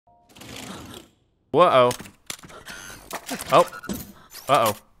Uh-oh. Oh.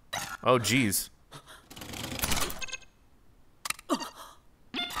 Uh-oh. Oh, geez.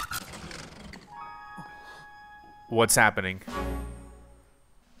 What's happening?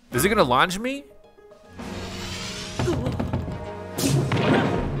 Is it gonna launch me?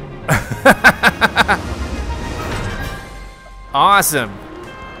 Awesome.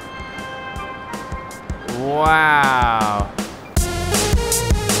 Wow.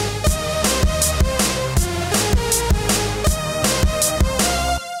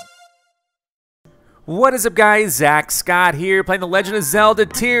 What is up, guys? Zack Scott here, playing the Legend of Zelda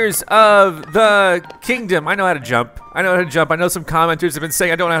Tears of the Kingdom. I know how to jump. I know how to jump. I know some commenters have been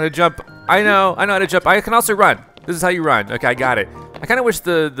saying I don't know how to jump. I know how to jump. I can also run. This is how you run. Okay, I got it. I kind of wish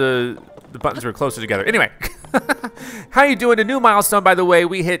the buttons were closer together. Anyway. How you doing? A new milestone, by the way.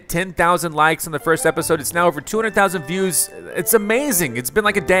 We hit 10,000 likes on the first episode. It's now over 200,000 views. It's amazing. It's been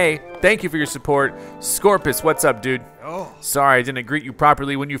like a day. Thank you for your support. Scorpus, what's up, dude? Oh. Sorry I didn't greet you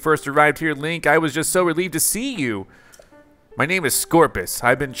properly when you first arrived here, Link. I was just so relieved to see you. My name is Scorpus.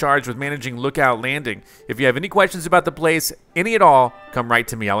 I've been charged with managing Lookout Landing. If you have any questions about the place, any at all, come right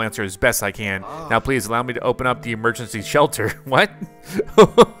to me. I'll answer as best I can. Now, please allow me to open up the emergency shelter. What?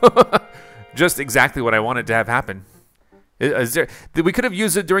 Just exactly what I wanted to have happen. We could have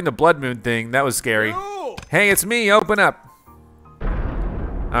used it during the Blood Moon thing. That was scary. No. Hey, it's me. Open up.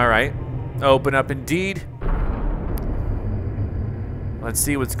 All right. Open up indeed. Let's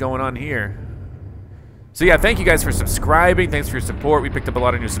see what's going on here. So yeah, thank you guys for subscribing. Thanks for your support. We picked up a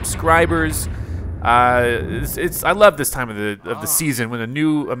lot of new subscribers. I love this time of the season when a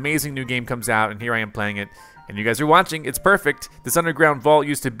new amazing new game comes out, and here I am playing it. And you guys are watching. It's perfect. This underground vault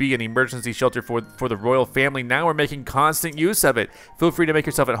used to be an emergency shelter for the royal family. Now we're making constant use of it. Feel free to make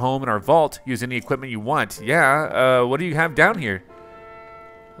yourself at home in our vault. Use any equipment you want. Yeah, what do you have down here?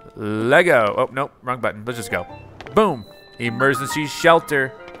 Lego. Oh, nope, wrong button. Let's just go. Boom. Emergency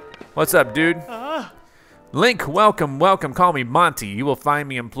shelter. What's up, dude? Link, welcome, welcome. Call me Monty. You will find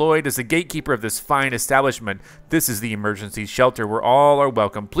me employed as the gatekeeper of this fine establishment. This is the emergency shelter where all are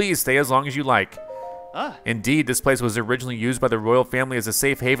welcome. Please stay as long as you like. Indeed, this place was originally used by the royal family as a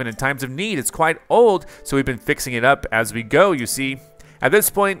safe haven in times of need. It's quite old, so we've been fixing it up as we go, you see. At this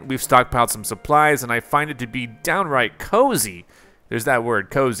point, we've stockpiled some supplies, and I find it to be downright cozy. There's that word,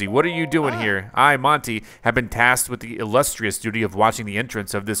 cozy. What are you doing here? I, Monty, have been tasked with the illustrious duty of watching the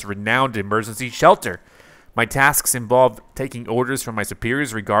entrance of this renowned emergency shelter. My tasks involve taking orders from my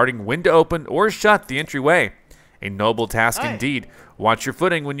superiors regarding when to open or shut the entryway. A noble task indeed. Watch your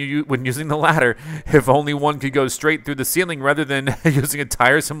footing when using the ladder. If only one could go straight through the ceiling rather than using a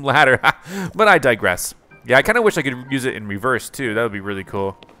tiresome ladder. But I digress. Yeah, I kind of wish I could use it in reverse too. That would be really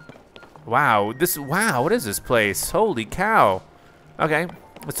cool. Wow, what is this place? Holy cow. Okay,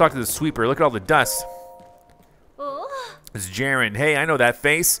 let's talk to the sweeper. Look at all the dust. It's Jaren. Hey, I know that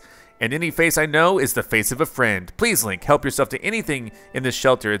face. And any face I know is the face of a friend. Please, Link, help yourself to anything in this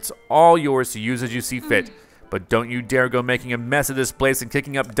shelter. It's all yours to use as you see fit. But don't you dare go making a mess of this place and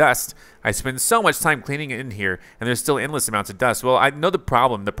kicking up dust. I spend so much time cleaning it in here, and there's still endless amounts of dust. Well, I know the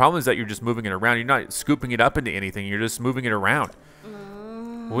problem. The problem is that you're just moving it around. You're not scooping it up into anything. You're just moving it around.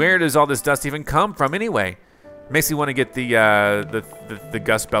 Where does all this dust even come from anyway? Makes me want to get the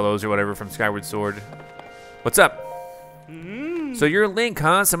gust bellows or whatever from Skyward Sword. What's up? So you're Link,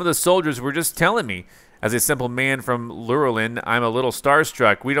 huh? Some of the soldiers were just telling me. As a simple man from Hyrule, I'm a little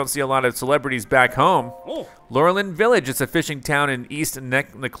starstruck. We don't see a lot of celebrities back home. Hyrule Village is a fishing town in East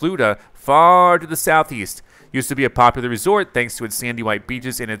Necluda, far to the southeast. Used to be a popular resort thanks to its sandy white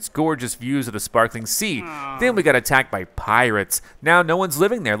beaches and its gorgeous views of the sparkling sea. Then we got attacked by pirates. Now no one's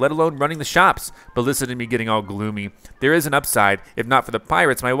living there, let alone running the shops. But listen to me getting all gloomy. There is an upside. If not for the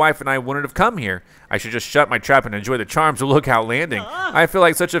pirates, my wife and I wouldn't have come here. I should just shut my trap and enjoy the charms of Lookout Landing. I feel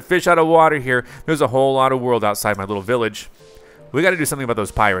like such a fish out of water here. There's a whole lot of world outside my little village. We got to do something about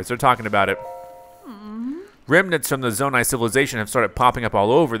those pirates. They're talking about it. Remnants from the Zonai civilization have started popping up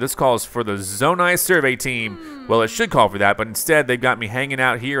all over. This calls for the Zonai survey team. Well, it should call for that, but instead they've got me hanging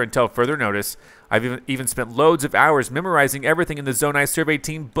out here until further notice. I've even spent loads of hours memorizing everything in the Zonai survey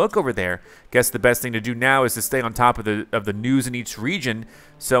team book over there. Guess the best thing to do now is to stay on top of the news in each region,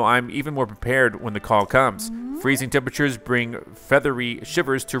 so I'm even more prepared when the call comes. Freezing temperatures bring feathery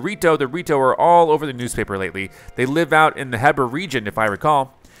shivers to Rito. The Rito are all over the newspaper lately. They live out in the Heber region, if I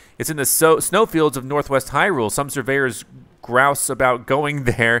recall. It's in the snowfields of northwest Hyrule. Some surveyors grouse about going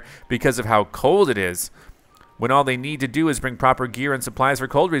there because of how cold it is, when all they need to do is bring proper gear and supplies for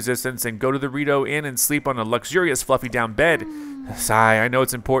cold resistance and go to the Rito Inn and sleep on a luxurious fluffy down bed. Sigh, I know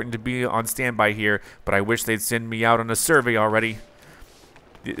it's important to be on standby here, but I wish they'd send me out on a survey already.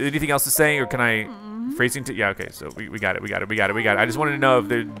 Anything else to say, or can I... Phrasing to... Yeah, okay, so we got it. I just wanted to know if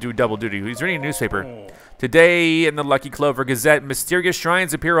they do double duty. He's reading a newspaper. Today in the Lucky Clover Gazette, mysterious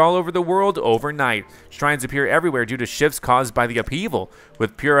shrines appear all over the world overnight. Shrines appear everywhere due to shifts caused by the upheaval.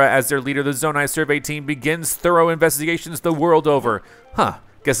 With Pura as their leader, the Zonai survey team begins thorough investigations the world over. Huh,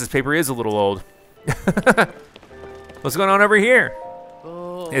 guess this paper is a little old. What's going on over here?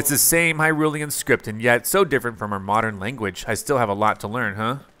 It's the same Hyrulean script, and yet so different from our modern language. I still have a lot to learn,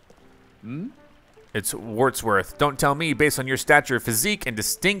 huh? It's Wordsworth. Don't tell me, based on your stature, physique, and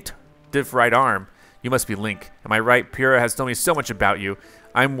distinctive right arm. You must be Link. Am I right? Pura has told me so much about you.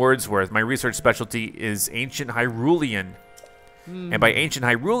 I'm Wordsworth. My research specialty is ancient Hyrulean. And by ancient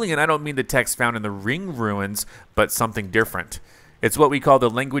Hyrulean, I don't mean the text found in the ring ruins, but something different. It's what we call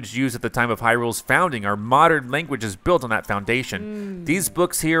the language used at the time of Hyrule's founding. Our modern language is built on that foundation. These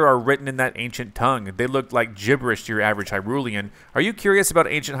books here are written in that ancient tongue. They look like gibberish to your average Hyrulean. Are you curious about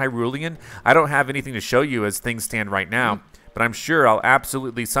ancient Hyrulean? I don't have anything to show you as things stand right now. But I'm sure I'll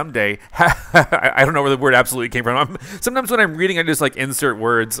absolutely someday. I don't know where the word absolutely came from. Sometimes when I'm reading, I just like insert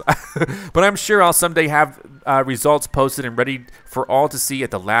words. But I'm sure I'll someday have results posted and ready for all to see at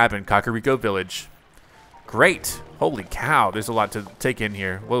the lab in Kakariko Village. Great. Holy cow. There's a lot to take in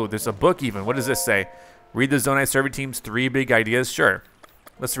here. Whoa, there's a book even. What does this say? Read the Zonai survey team's 3 big ideas. Sure.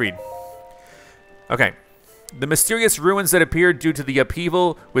 Let's read. Okay. The mysterious ruins that appeared due to the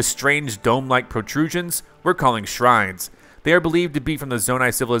upheaval with strange dome-like protrusions we're calling shrines. They are believed to be from the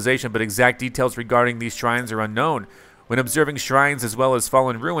Zonai civilization, but exact details regarding these shrines are unknown. When observing shrines as well as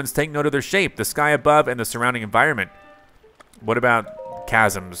fallen ruins, take note of their shape, the sky above, and the surrounding environment. What about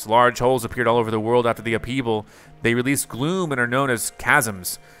chasms? Large holes appeared all over the world after the upheaval. They release gloom and are known as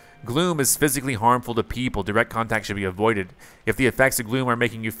chasms. Gloom is physically harmful to people. Direct contact should be avoided. If the effects of gloom are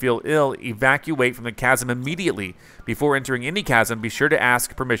making you feel ill, evacuate from the chasm immediately. Before entering any chasm, be sure to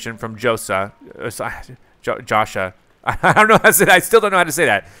ask permission from Joshua. I don't know how to say that. I still don't know how to say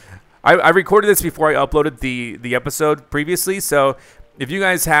that. I recorded this before I uploaded the episode previously, so if you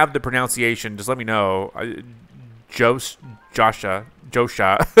guys have the pronunciation, just let me know. Joshua,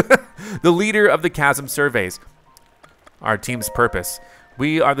 the leader of the Chasm Surveys. Our team's purpose.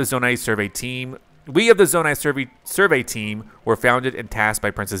 We are the Zonai Survey Team. We of the Zonai Survey Team were founded and tasked by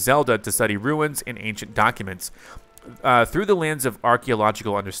Princess Zelda to study ruins and ancient documents. Through the lens of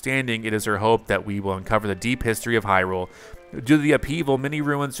archaeological understanding, it is her hope that we will uncover the deep history of Hyrule. Due to the upheaval, many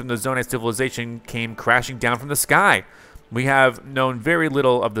ruins from the Zonai civilization came crashing down from the sky. We have known very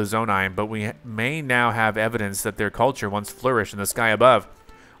little of the Zonai, but we may now have evidence that their culture once flourished in the sky above.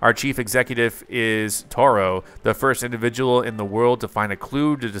 Our chief executive is Toro, the first individual in the world to find a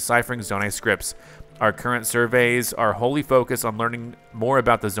clue to deciphering Zonai scripts. Our current surveys are wholly focused on learning more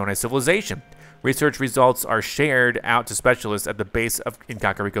about the Zonai civilization. Research results are shared out to specialists at the base of in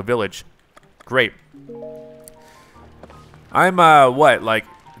Kakariko Village. Great. I'm, what, like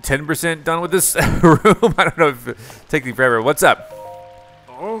 10% done with this room? I don't know if it's taking forever. What's up?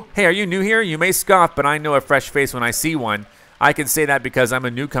 Oh. Hey, are you new here? You may scoff, but I know a fresh face when I see one. I can say that because I'm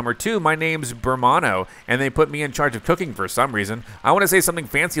a newcomer too. My name's Bermano, and they put me in charge of cooking for some reason. I want to say something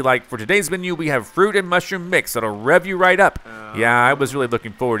fancy like, for today's menu, we have fruit and mushroom mix that'll rev you right up. Yeah, I was really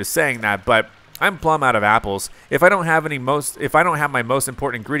looking forward to saying that, but I'm plumb out of apples. If I don't have my most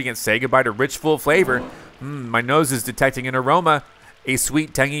important ingredients, say goodbye to rich, full flavor. My nose is detecting an aroma. A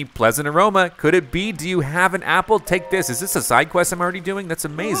sweet, tangy, pleasant aroma. Could it be? Do you have an apple? Take this. Is this a side quest I'm already doing? That's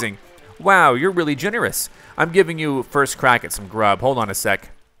amazing. Wow, you're really generous. I'm giving you first crack at some grub. Hold on a sec.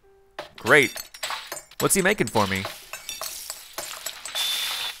 Great. What's he making for me?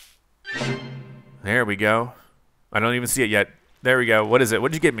 There we go. I don't even see it yet. There we go. What is it?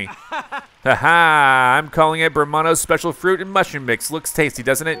 What'd you get me? Haha, I'm calling it Bermano's Special Fruit and Mushroom Mix. Looks tasty,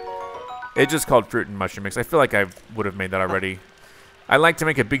 doesn't it? It's just called Fruit and Mushroom Mix. I feel like I would have made that already. I like to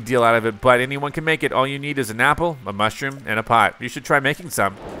make a big deal out of it, but anyone can make it. All you need is an apple, a mushroom, and a pot. You should try making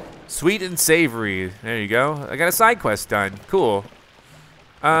some. Sweet and savory. There you go. I got a side quest done. Cool.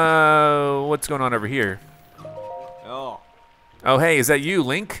 What's going on over here? Oh, hey, is that you,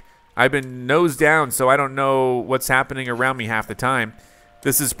 Link? I've been nose down, so I don't know what's happening around me half the time.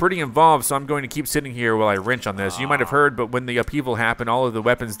 This is pretty involved, so I'm going to keep sitting here while I wrench on this. You might have heard, but when the upheaval happened, all of the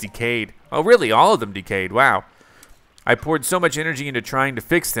weapons decayed. Oh, really? All of them decayed? Wow. I poured so much energy into trying to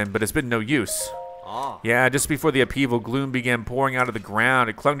fix them, but it's been no use. Yeah, just before the upheaval, gloom began pouring out of the ground.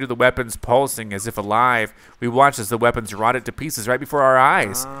 It clung to the weapons, pulsing as if alive. We watched as the weapons rotted to pieces right before our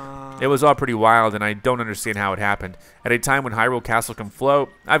eyes. It was all pretty wild, and I don't understand how it happened. At a time when Hyrule Castle can float,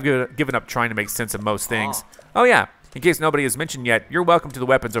 I've given up trying to make sense of most things. Oh yeah, in case nobody has mentioned yet, you're welcome to the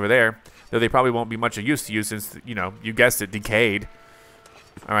weapons over there, though they probably won't be much of use to you since, you know, you guessed it, decayed.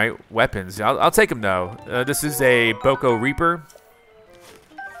 All right, weapons. I'll take them though. This is a Boko Reaper,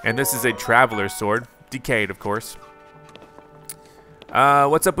 and this is a Traveler's Sword, decayed, of course.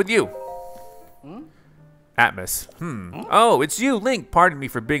 What's up with you? Atmos. Oh, it's you, Link. Pardon me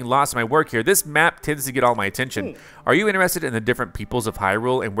for being lost in my work here. This map tends to get all my attention. Are you interested in the different peoples of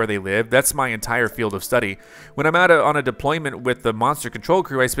Hyrule and where they live? That's my entire field of study. When I'm out on a deployment with the monster control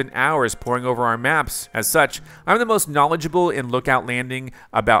crew, I spend hours poring over our maps. As such, I'm the most knowledgeable in Lookout Landing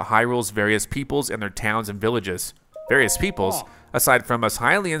about Hyrule's various peoples and their towns and villages. Various peoples? Aside from us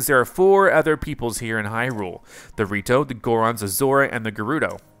Hylians, there are 4 other peoples here in Hyrule. The Rito, the Gorons, the Zora, and the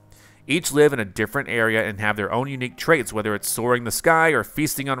Gerudo. Each live in a different area and have their own unique traits, whether it's soaring the sky or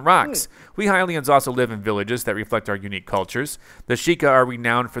feasting on rocks. We Hylians also live in villages that reflect our unique cultures. The Sheikah are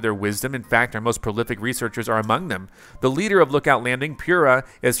renowned for their wisdom. In fact, our most prolific researchers are among them. The leader of Lookout Landing, Pura,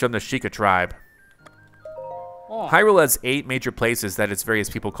 is from the Sheikah tribe. Hyrule has 8 major places that its various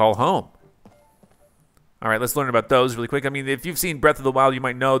people call home. All right, let's learn about those really quick. I mean, if you've seen Breath of the Wild, you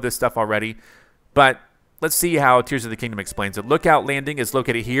might know this stuff already, but let's see how Tears of the Kingdom explains it. Lookout Landing is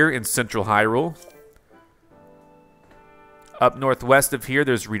located here in central Hyrule. Up northwest of here,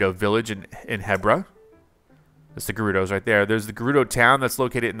 there's Rito Village in Hebra. That's the Gerudos right there. There's the Gerudo Town that's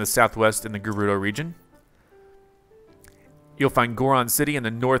located in the southwest in the Gerudo region. You'll find Goron City in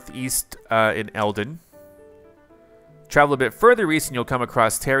the northeast in Eldin. Travel a bit further east and you'll come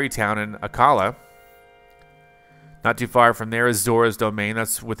across Terry Town in Akala. Not too far from there is Zora's Domain.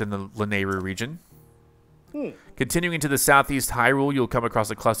 That's within the Lanayru region. Continuing to the southeast Hyrule, you'll come across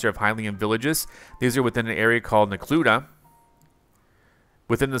a cluster of Hylian villages. These are within an area called Necluda.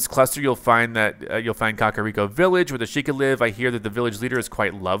 Within this cluster, you'll find Kakariko Village, where the Sheikah live. I hear that the village leader is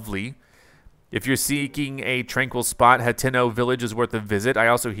quite lovely. If you're seeking a tranquil spot, Hateno Village is worth a visit. I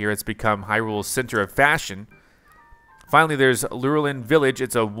also hear it's become Hyrule's center of fashion. Finally, there's Lurelin Village.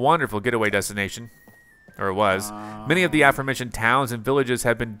 It's a wonderful getaway destination. Or it was. Many of the aforementioned towns and villages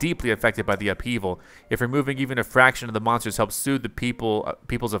have been deeply affected by the upheaval. If removing even a fraction of the monsters helps soothe the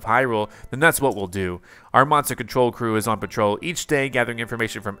peoples of Hyrule, then that's what we'll do. Our monster control crew is on patrol each day, gathering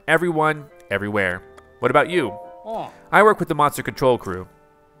information from everyone, everywhere. What about you? I work with the monster control crew.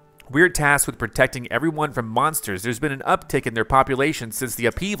 We're tasked with protecting everyone from monsters. There's been an uptick in their population since the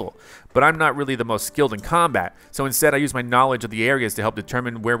upheaval, but I'm not really the most skilled in combat, so instead I use my knowledge of the areas to help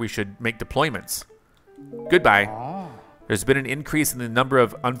determine where we should make deployments. Goodbye. There's been an increase in the number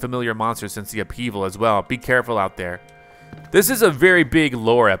of unfamiliar monsters since the upheaval as well. Be careful out there. This is a very big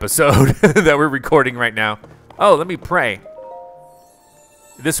lore episode that we're recording right now. Oh, let me pray.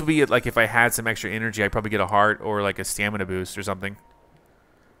 This would be like if I had some extra energy, I'd probably get a heart or like a stamina boost or something.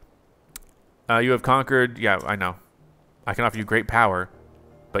 You have conquered. Yeah, I know. I can offer you great power,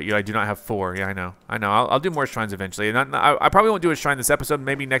 but I do not have 4. Yeah, I know. I know. I'll do more shrines eventually. And I probably won't do a shrine this episode.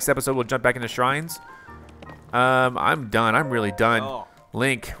 Maybe next episode we'll jump back into shrines. I'm done. I'm really done.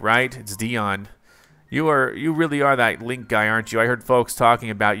 Link, right? It's Dion. You really are that Link guy, aren't you? I heard folks talking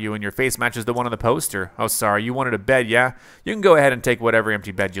about you, and your face matches the one on the poster. Oh, sorry. You wanted a bed, yeah? You can go ahead and take whatever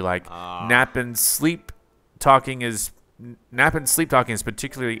empty bed you like. Nap and sleep talking is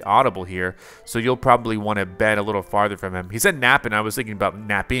particularly audible here, so you'll probably want a bed a little farther from him. He said nap, and I was thinking about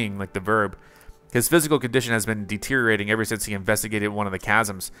napping, like the verb. His physical condition has been deteriorating ever since he investigated one of the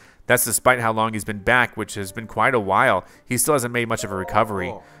chasms. That's despite how long he's been back, which has been quite a while. He still hasn't made much of a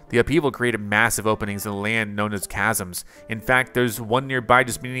recovery. The upheaval created massive openings in the land known as chasms. In fact, there's one nearby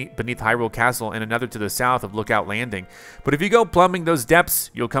just beneath Hyrule Castle and another to the south of Lookout Landing. But if you go plumbing those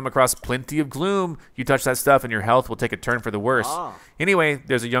depths, you'll come across plenty of gloom. You touch that stuff and your health will take a turn for the worse. Anyway,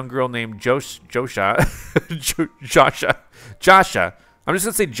 there's a young girl named Josha. Josha. I'm just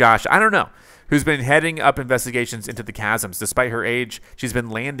going to say Josh. I don't know. Who's been heading up investigations into the chasms. Despite her age, she's been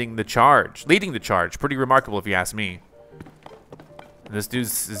leading the charge. Pretty remarkable if you ask me. And this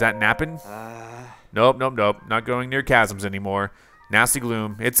dude's, is that napping? Nope. Not going near chasms anymore. Nasty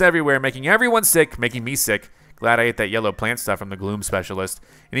gloom. It's everywhere, making everyone sick, making me sick. Glad I ate that yellow plant stuff from the gloom specialist.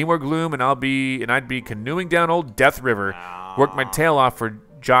 Any more gloom and I'd be canoeing down old Death River. Worked my tail off for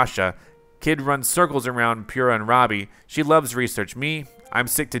Josha. Kid runs circles around Pura and Robbie. She loves research. Me, I'm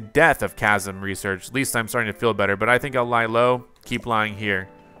sick to death of chasm research. At least I'm starting to feel better, but I think I'll lie low. Keep lying here.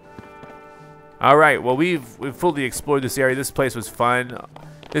 All right, well, we've fully explored this area. This place was fun.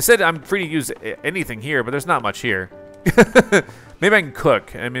 They said I'm free to use anything here, but there's not much here. Maybe I can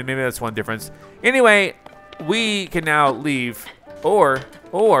cook. I mean, maybe that's one difference. Anyway, we can now leave. Or.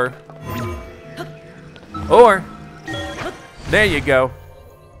 There you go.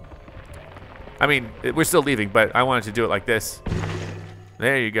 I mean, we're still leaving, but I wanted to do it like this.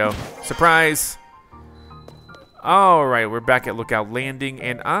 There you go. Surprise. All right, we're back at Lookout Landing,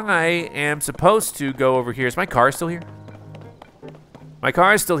 and I am supposed to go over here. Is my car still here? My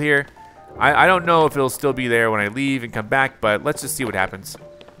car is still here. I don't know if it'll still be there when I leave and come back, but let's just see what happens.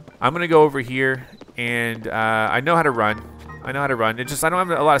 I'm going to go over here, and I know how to run. I know how to run. It's just I don't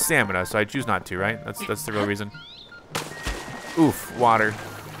have a lot of stamina, so I choose not to, right? That's the real reason. Oof, water.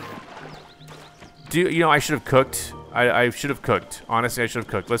 You know, I should have cooked. I should have cooked. Honestly, I should have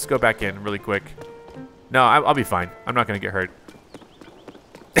cooked. Let's go back in really quick. No, I'll be fine. I'm not going to get hurt.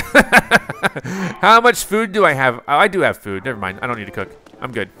 How much food do I have? Oh, I do have food. Never mind. I don't need to cook.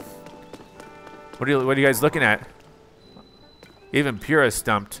 I'm good. What are you guys looking at? Even Pura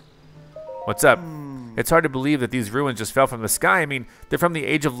stumped. What's up? It's hard to believe that these ruins just fell from the sky. I mean, they're from the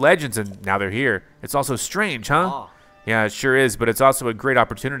Age of Legends, and now they're here. It's also strange, huh? Oh. Yeah, it sure is, but it's also a great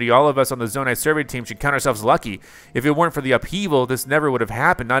opportunity. All of us on the Zone I survey team should count ourselves lucky. If it weren't for the upheaval, this never would have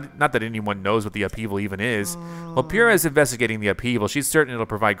happened. Not that anyone knows what the upheaval even is. Well, Pura is investigating the upheaval. She's certain it'll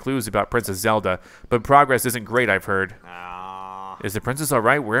provide clues about Princess Zelda, but progress isn't great, I've heard. Is the princess all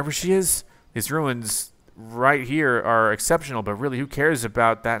right wherever she is? These ruins right here are exceptional, but really, who cares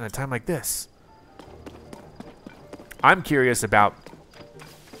about that in a time like this? I'm curious about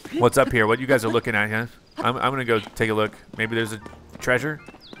what's up here, what you guys are looking at, huh? I'm going to go take a look. Maybe there's a treasure.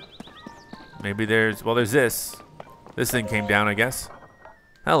 Maybe there's, well, there's this. This thing came down, I guess.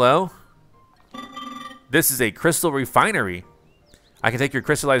 Hello. This is a crystal refinery. I can take your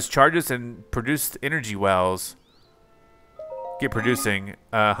crystallized charges and produce energy wells. Get producing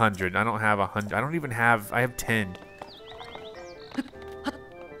 100. I don't have 100. I don't even have, I have 10.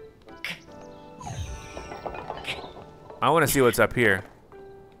 I want to see what's up here.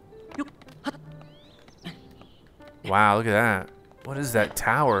 Wow, look at that. What is that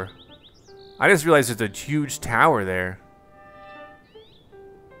tower? I just realized there's a huge tower there.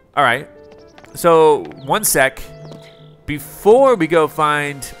 Alright. So, one sec. Before we go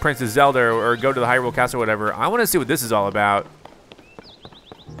find Princess Zelda or go to the Hyrule Castle or whatever, I want to see what this is all about.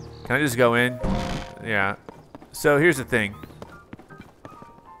 Can I just go in? Yeah. So, here's the thing.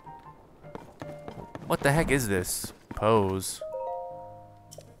 What the heck is this? Pose.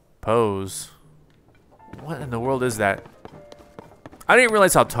 Pose. What in the world is that? I didn't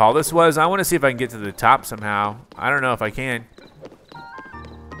realize how tall this was. I want to see if I can get to the top somehow. I don't know if I can.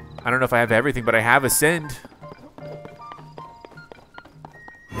 I don't know if I have everything, but I have Ascend.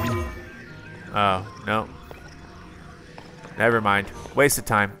 Oh, no. Never mind. Waste of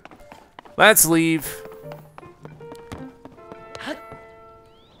time. Let's leave.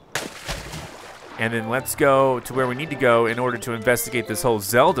 And then let's go to where we need to go in order to investigate this whole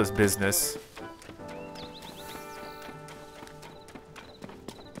Zelda's business.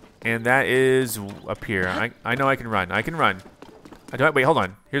 And that is up here. I know I can run. I can run. Wait, hold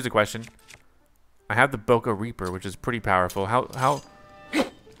on. Here's a question. I have the Boca Reaper, which is pretty powerful. How? I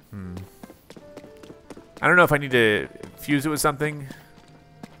don't know if I need to fuse it with something.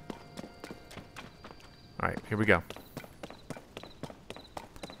 All right, here we go.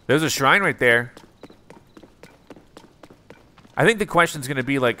 There's a shrine right there. I think the question's gonna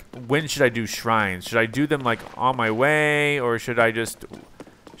be like, when should I do shrines? Should I do them like on my way, or should I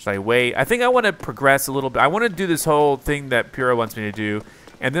wait? I think I want to progress a little bit. I want to do this whole thing that Pura wants me to do,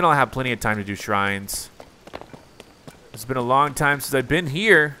 and then I'll have plenty of time to do shrines. It's been a long time since I've been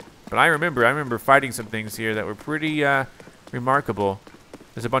here, but I remember fighting some things here that were pretty remarkable.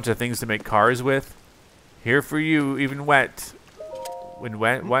 There's a bunch of things to make cars with. Here for you, even wet. When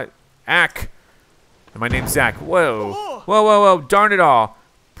wet, what? Ack! And my name's Zack. Whoa. Whoa, whoa, whoa, darn it all.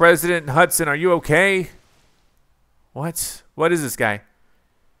 President Hudson, are you okay? What? What is this guy?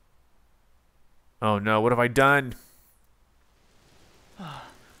 Oh no, what have I done?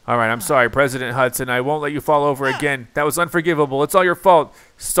 Alright, I'm sorry, President Hudson. I won't let you fall over again. That was unforgivable. It's all your fault.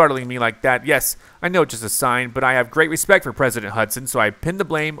 Startling me like that. Yes, I know it's just a sign, but I have great respect for President Hudson, so I pin the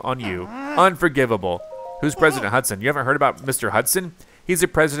blame on you. Unforgivable. Who's President Hudson? You haven't heard about Mr. Hudson? He's the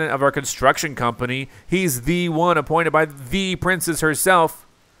president of our construction company. He's the one appointed by the princess herself.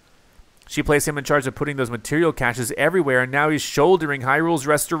 She placed him in charge of putting those material caches everywhere, and now he's shouldering Hyrule's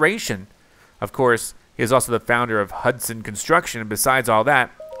restoration. Of course, he is also the founder of Hudson Construction, and besides all that...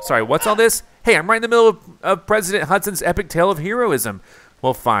 Sorry, what's all this? Hey, I'm right in the middle of President Hudson's epic tale of heroism.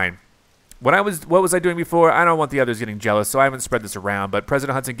 Well, fine. What was I doing before? I don't want the others getting jealous, so I haven't spread this around, but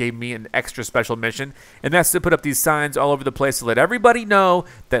President Hudson gave me an extra special mission, and that's to put up these signs all over the place to let everybody know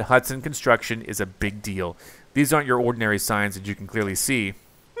that Hudson Construction is a big deal. These aren't your ordinary signs, as you can clearly see.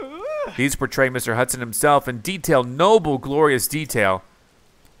 These portray Mr. Hudson himself in detail, noble, glorious detail.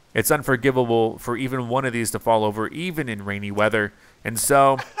 It's unforgivable for even one of these to fall over, even in rainy weather. And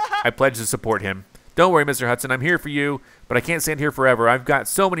so, I pledge to support him. Don't worry, Mr. Hudson. I'm here for you, but I can't stand here forever. I've got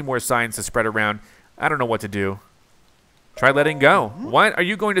so many more signs to spread around. I don't know what to do. Try letting go. What? Are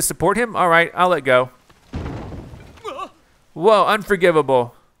you going to support him? All right, I'll let go. Whoa,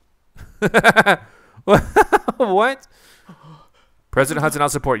 unforgivable. What? President Hudson, I'll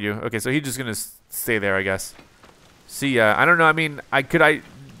support you. Okay, so he's just gonna stay there, I guess. See, I don't know. I mean,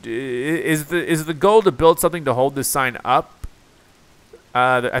 is the goal to build something to hold this sign up?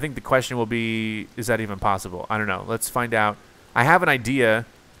 I think the question will be, is that even possible? I don't know. Let's find out. I have an idea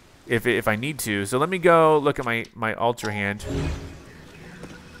if I need to. So let me go look at my Ultra Hand.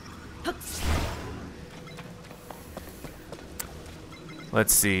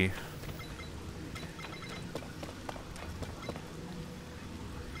 Let's see.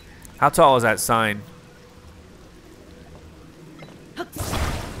 How tall is that sign?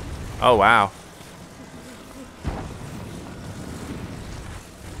 Oh, wow.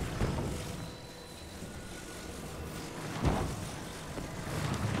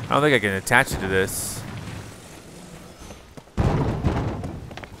 I don't think I can attach it to this.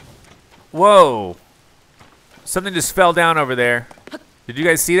 Whoa. Something just fell down over there. Did you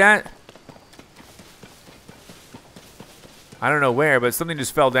guys see that? I don't know where, but something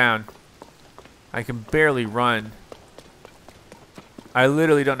just fell down. I can barely run. I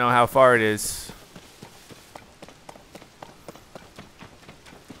literally don't know how far it is.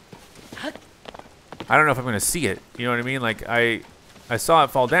 I don't know if I'm gonna see it. You know what I mean? Like I saw it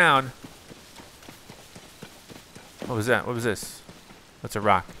fall down. What was that? What was this? That's a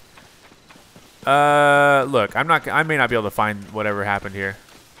rock. Look, I may not be able to find whatever happened here.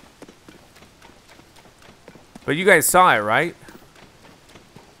 But you guys saw it, right?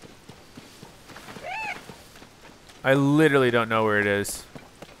 I literally don't know where it is.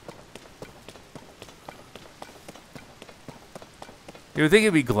 You would think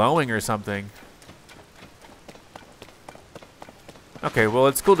it'd be glowing or something. Okay, well,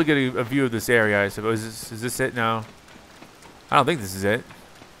 it's cool to get a view of this area, I suppose. Is this it? No. I don't think this is it.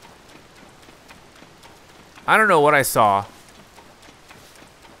 I don't know what I saw.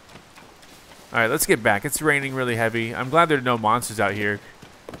 Alright, let's get back. It's raining really heavy. I'm glad there are no monsters out here.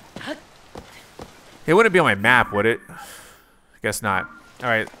 It wouldn't be on my map, would it? I guess not.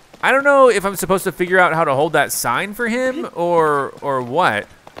 Alright. I don't know if I'm supposed to figure out how to hold that sign for him or what.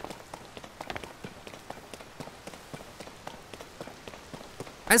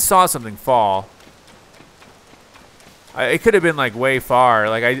 I saw something fall. It could have been like way far.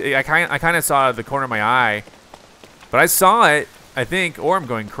 Like I kind of saw it at the corner of my eye. But I saw it, I think, or I'm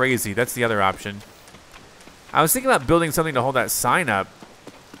going crazy. That's the other option. I was thinking about building something to hold that sign up,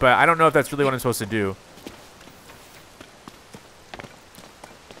 but I don't know if that's really what I'm supposed to do.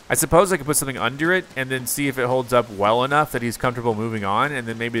 I suppose I could put something under it and then see if it holds up well enough that he's comfortable moving on, and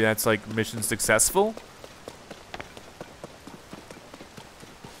then maybe that's like mission successful.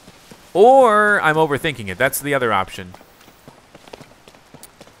 Or I'm overthinking it. That's the other option.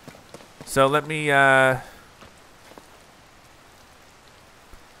 So let me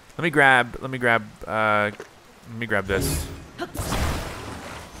grab this.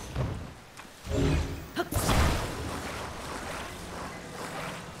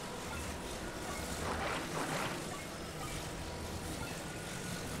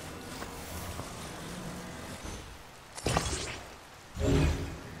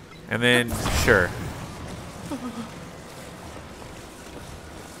 And then, sure.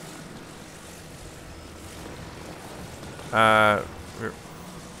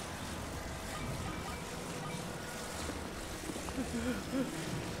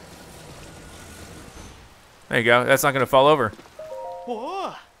 There you go. That's not going to fall over.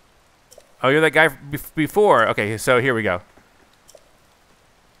 Oh, you're that guy before. Okay, so here we go.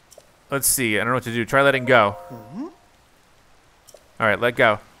 Let's see. I don't know what to do. Try letting go. All right, let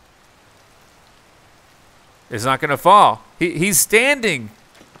go. It's not going to fall. He's standing.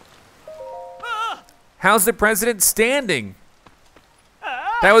 How's the president standing?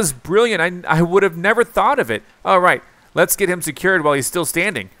 That was brilliant. I would have never thought of it. All right, let's get him secured while he's still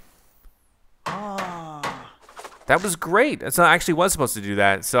standing. That was great. I actually was supposed to do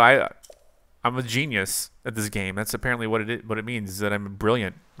that. So I'm a genius at this game. That's apparently what it means, is that I'm a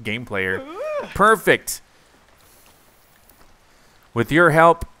brilliant game player. Perfect. With your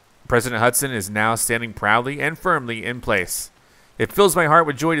help, President Hudson is now standing proudly and firmly in place. It fills my heart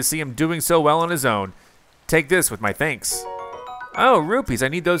with joy to see him doing so well on his own. Take this with my thanks. Oh, rupees. I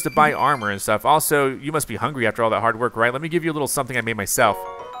need those to buy armor and stuff. Also, you must be hungry after all that hard work, right? Let me give you a little something I made myself.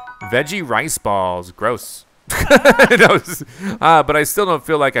 Veggie rice balls. Gross. But I still don't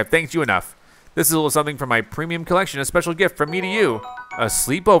feel like I've thanked you enough. This is a little something from my premium collection, a special gift from me to you. A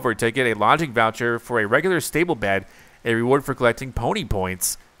sleepover ticket, a lodging voucher for a regular stable bed, a reward for collecting pony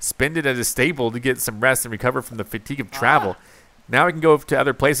points. Spend it at a stable to get some rest and recover from the fatigue of travel. Now I can go to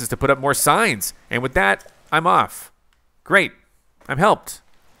other places to put up more signs. And with that, I'm off. Great. I'm helped.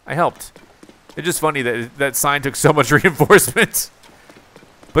 I helped. It's just funny that that sign took so much reinforcement.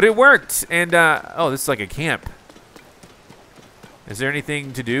 But it worked. And, oh, this is like a camp. Is there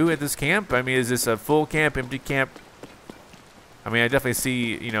anything to do at this camp? I mean, is this a full camp, empty camp? I mean, I definitely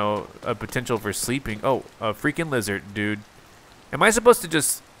see, you know, a potential for sleeping. Oh, a freaking lizard, dude. Am I supposed to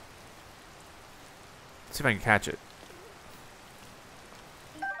just... Let's see if I can catch it.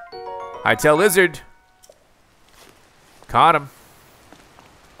 Hightail lizard. Caught him.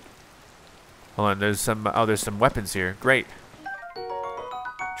 Hold on, there's some... Oh, there's some weapons here. Great.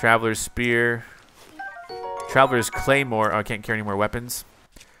 Traveler's spear. Traveler's claymore. Oh, I can't carry any more weapons.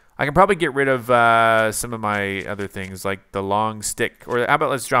 I can probably get rid of some of my other things, like the long stick. Or how about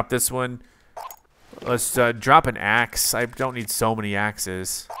let's drop this one. Let's drop an axe. I don't need so many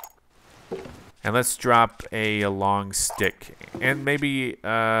axes. And let's drop a long stick. And maybe,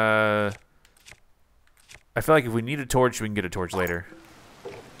 I feel like if we need a torch, we can get a torch later.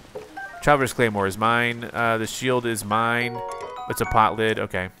 Traveler's claymore is mine. The shield is mine. It's a pot lid.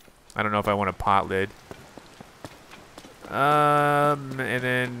 Okay. I don't know if I want a pot lid. And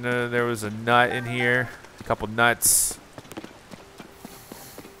then there was a nut in here. A couple nuts.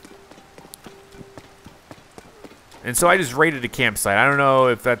 And so I just raided a campsite. I don't know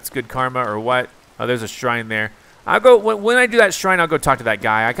if that's good karma or what. Oh, there's a shrine there. I'll go, when I do that shrine, I'll go talk to that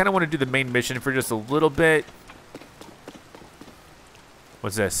guy. I kind of want to do the main mission for just a little bit.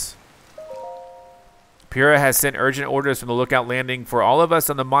 What's this? Pura has sent urgent orders from the lookout landing for all of us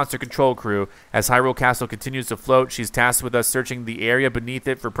on the monster control crew. As Hyrule Castle continues to float, she's tasked with us searching the area beneath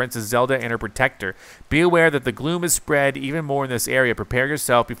it for Princess Zelda and her protector. Be aware that the gloom is spread even more in this area. Prepare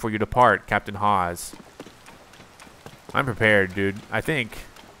yourself before you depart, Captain Hawes. I'm prepared, dude. I think.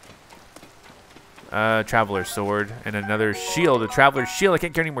 Traveler's sword and another shield. A traveler's shield. I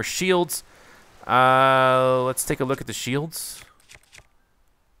can't carry any more shields. Let's take a look at the shields.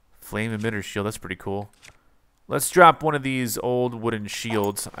 Flame emitter shield. That's pretty cool. Let's drop one of these old wooden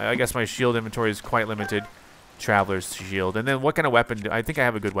shields. I guess my shield inventory is quite limited. Traveler's shield. And then what kind of weapon? I think I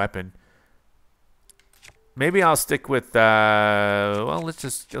have a good weapon. Maybe I'll stick with, well, let's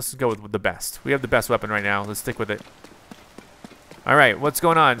just go with the best. We have the best weapon right now. Let's stick with it. All right, what's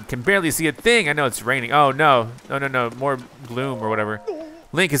going on? Can barely see a thing. I know it's raining. Oh, no. No. More gloom or whatever.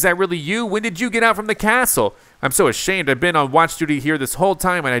 Link, is that really you? When did you get out from the castle? I'm so ashamed. I've been on watch duty here this whole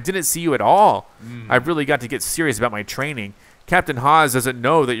time, and I didn't see you at all. I've really got to get serious about my training. Captain Hawes doesn't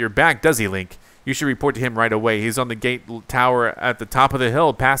know that you're back, does he, Link? You should report to him right away. He's on the gate tower at the top of the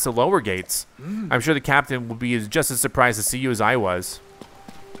hill, past the lower gates. I'm sure the captain will be just as surprised to see you as I was.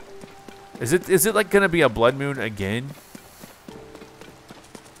 Is it like gonna be a blood moon again?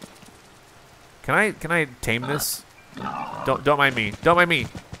 Can I tame this? Don't mind me. Don't mind me.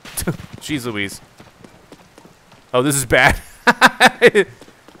 Jeez Louise. Oh, this is bad.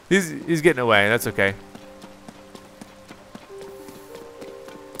 he's getting away. That's okay.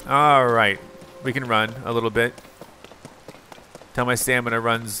 All right. We can run a little bit. Till my stamina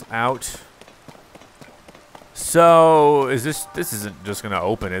runs out. So, is this isn't just going to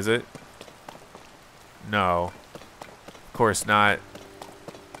open, is it? No. Of course not.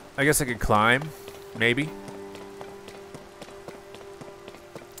 I guess I could climb. Maybe.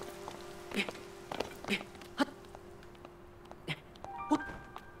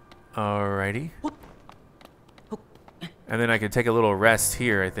 Alrighty. And then I can take a little rest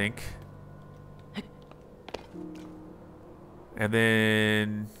here, I think. And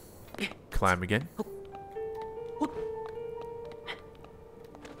then climb again.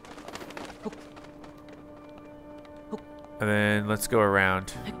 And then let's go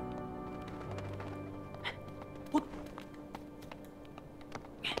around.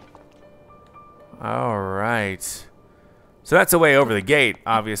 All right. So that's a way over the gate,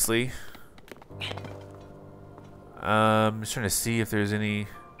 obviously. I'm just trying to see if there's any.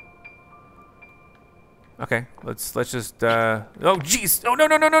 Okay, let's just. Oh, jeez! Oh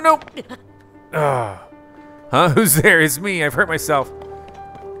no! Huh? Who's there? It's me. I've hurt myself.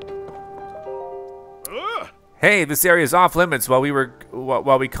 Hey, this area is off limits while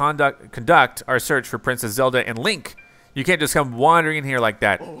we conduct our search for Princess Zelda and Link. You can't just come wandering in here like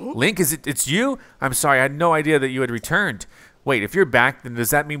that. Link, it's you? I'm sorry, I had no idea that you had returned. Wait, if you're back, then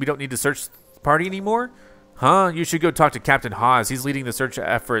does that mean we don't need to search the party anymore? Huh? You should go talk to Captain Hawes. He's leading the search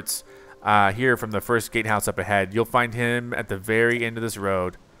efforts here from the first gatehouse up ahead. You'll find him at the very end of this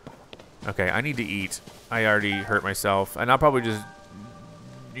road. Okay, I need to eat. I already hurt myself, and I'll probably just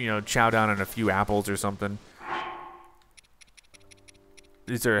you know, chow down on a few apples or something.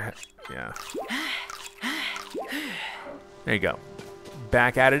 These are, yeah. There you go.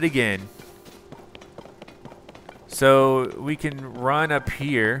 Back at it again. So we can run up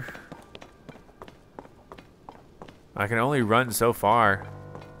here. I can only run so far.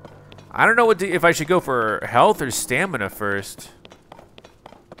 I don't know what if I should go for health or stamina first.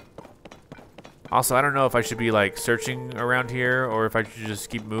 Also, I don't know if I should be like searching around here or if I should just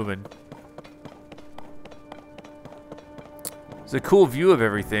keep moving. It's a cool view of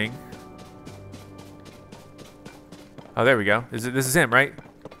everything. Oh, there we go. This is him, right?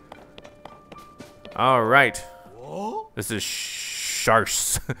 All right. This is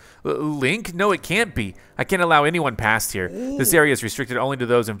Sharse. Link? No, it can't be. I can't allow anyone past here. This area is restricted only to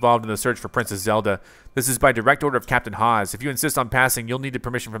those involved in the search for Princess Zelda. This is by direct order of Captain Hawes. If you insist on passing, you'll need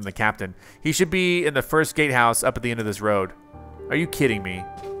permission from the captain. He should be in the first gatehouse up at the end of this road. Are you kidding me?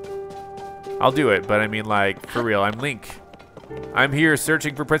 I'll do it, but I mean, like, for real, I'm Link. I'm here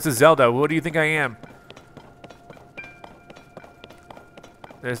searching for Princess Zelda. What do you think I am?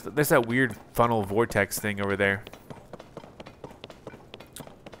 There's that weird funnel vortex thing over there.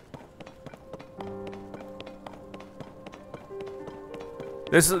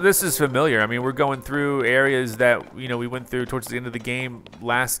 This is familiar. I mean, we're going through areas that, you know, we went through towards the end of the game,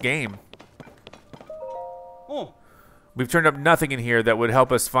 last game. Oh. We've turned up nothing in here that would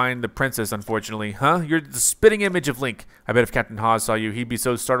help us find the princess, unfortunately. Huh? You're the spitting image of Link. I bet if Captain Hawes saw you, he'd be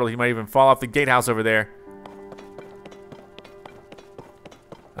so startled he might even fall off the gatehouse over there.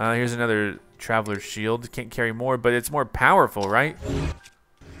 Here's another traveler's shield. Can't carry more, but it's more powerful, right?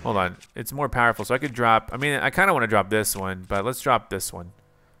 Hold on. It's more powerful, so I could drop... I mean, I kind of want to drop this one, but let's drop this one.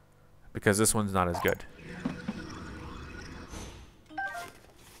 Because this one's not as good.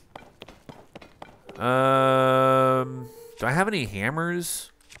 Do I have any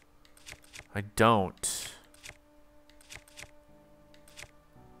hammers? I don't.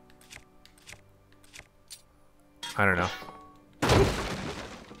 I don't know.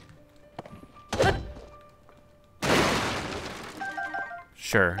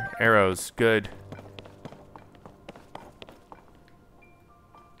 Sure, arrows, good.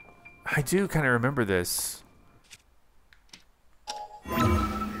 I do kind of remember this.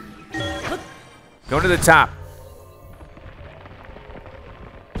 Go to the top.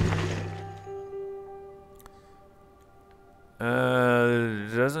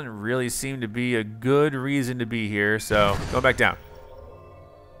 Doesn't really seem to be a good reason to be here, so go back down.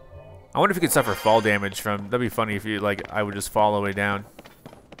 I wonder if you could suffer fall damage from... That'd be funny if you, like, I would just fall all the way down.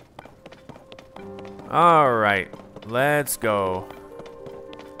 Alright, let's go.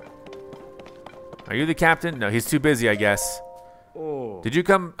 Are you the captain? No, he's too busy, I guess. Oh. Did you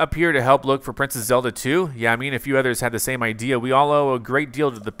come up here to help look for Princess Zelda too? Yeah, me and a few others had the same idea. We all owe a great deal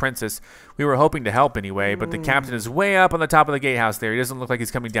to the princess. We were hoping to help anyway, but the captain is way up on the top of the gatehouse there. He doesn't look like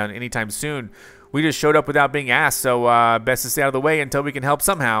he's coming down anytime soon. We just showed up without being asked, so best to stay out of the way until we can help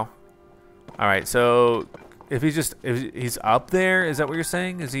somehow. All right, so if he's up there, is that what you're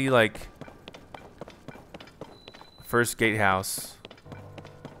saying? Is he like first gatehouse?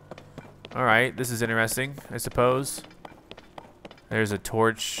 All right, this is interesting, I suppose. There's a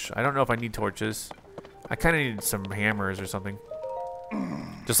torch. I don't know if I need torches. I kind of need some hammers or something.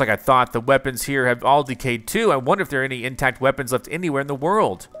 Just like I thought, the weapons here have all decayed too. I wonder if there are any intact weapons left anywhere in the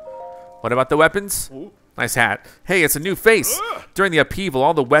world. What about the weapons? Ooh. Nice hat. Hey, it's a new face. During the upheaval,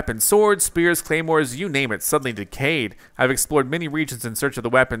 all the weapons, swords, spears, claymores, you name it, suddenly decayed. I've explored many regions in search of the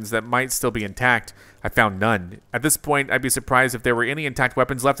weapons that might still be intact. I found none. At this point, I'd be surprised if there were any intact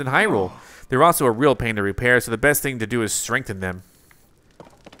weapons left in Hyrule. They're also a real pain to repair, so the best thing to do is strengthen them.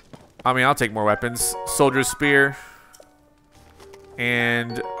 I mean, I'll take more weapons. Soldier's spear.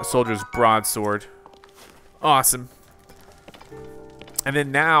 And a soldier's broadsword. Awesome. And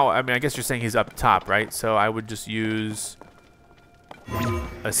then now, I mean, I guess you're saying he's up top, right? So I would just use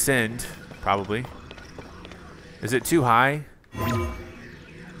ascend, probably. Is it too high?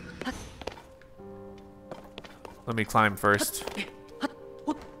 Let me climb first.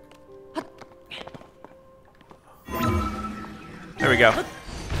 There we go.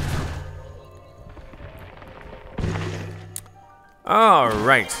 All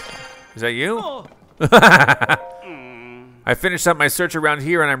right. Is that you? I finished up my search around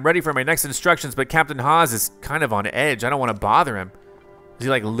here and I'm ready for my next instructions, but Captain Hawes is kind of on edge. I don't want to bother him. Is he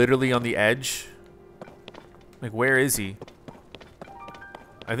like literally on the edge? Like, where is he?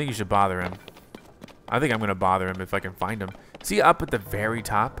 I think you should bother him. I think I'm going to bother him if I can find him. Is he up at the very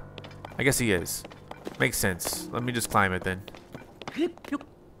top? I guess he is. Makes sense. Let me just climb it then.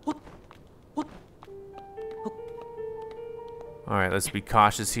 All right, let's be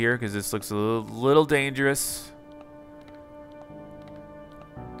cautious here because this looks a little dangerous.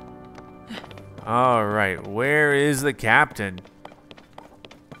 All right, where is the captain?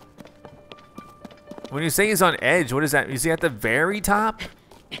 When you say he's on edge, what is that? Is he at the very top?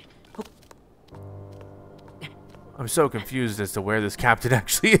 I'm so confused as to where this captain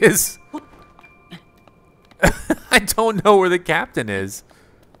actually is. I don't know where the captain is.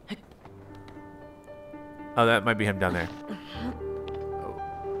 Oh, that might be him down there.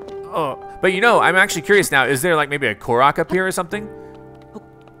 Oh, but you know, I'm actually curious now. Is there like maybe a Korok up here or something?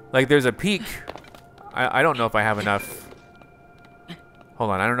 Like there's a peak. I don't know if I have enough.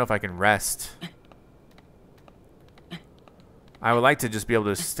 Hold on, I don't know if I can rest. I would like to just be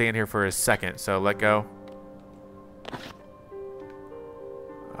able to stand here for a second, so let go.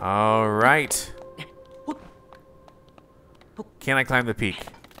 All right. Can I climb the peak?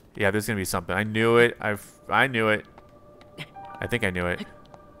 Yeah, there's gonna be something. I knew it. I knew it. I think I knew it.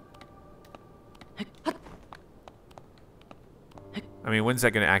 I mean, when's that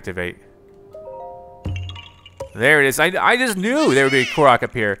gonna activate? There it is. I just knew there would be a Korok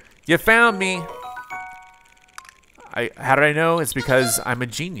up here. You found me. How did I know? It's because I'm a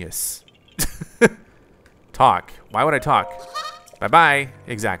genius. Talk. Why would I talk? Bye-bye.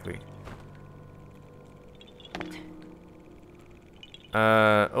 Exactly.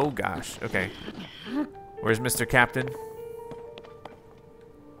 Oh gosh. Okay. Where's Mr. Captain?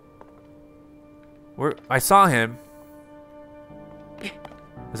 I saw him.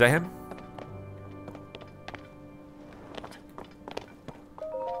 Is that him?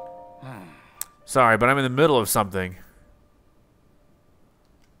 Sorry, but I'm in the middle of something.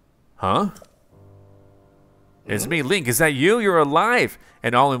 Huh? It's me, Link. Is that you? You're alive.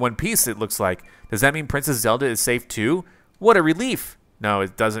 And all in one piece, it looks like. Does that mean Princess Zelda is safe too? What a relief. No,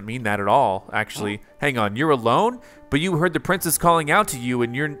 it doesn't mean that at all, actually. Hang on, you're alone? But you heard the princess calling out to you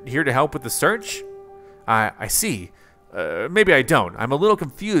and you're here to help with the search? I see. Maybe I don't. I'm a little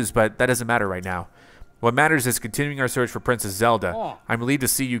confused, but that doesn't matter right now. What matters is continuing our search for Princess Zelda. I'm relieved to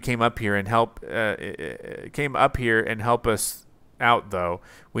see you came up here and help us out, though.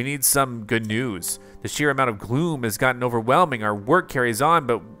 We need some good news. The sheer amount of gloom has gotten overwhelming. Our work carries on,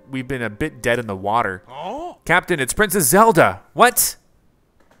 but we've been a bit dead in the water. Oh. Captain, it's Princess Zelda. What?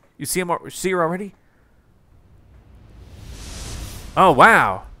 You see her already? Oh,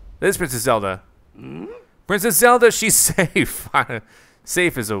 wow. This is Princess Zelda. Princess Zelda, she's safe.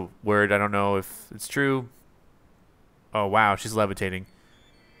 Safe is a word. I don't know if it's true. Oh, wow. She's levitating.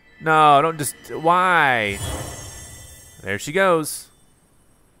 No, don't just... Why? There she goes.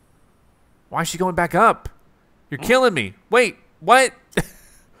 Why is she going back up? You're killing me. Wait, what?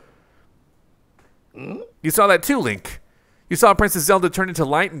 You saw that too, Link. You saw Princess Zelda turn into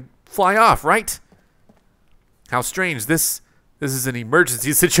light and fly off, right? How strange. This is an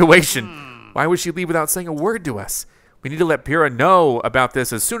emergency situation. Why would she leave without saying a word to us? We need to let Pyrrha know about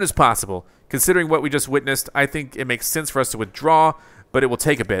this as soon as possible. Considering what we just witnessed, I think it makes sense for us to withdraw, but it will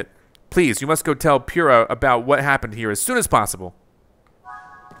take a bit. Please, you must go tell Pyrrha about what happened here as soon as possible.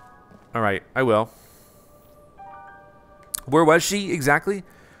 Alright, I will. Where was she exactly?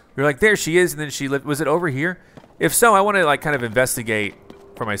 You're like, there she is, and then she lived. Was it over here? If so, I want to like kind of investigate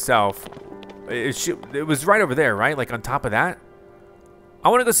for myself. It was right over there, right? Like on top of that? I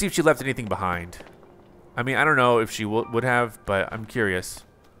want to go see if she left anything behind. I mean, I don't know if she would have, but I'm curious.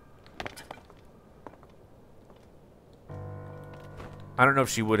 I don't know if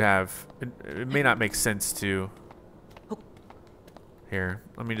she would have. It may not make sense to. Here,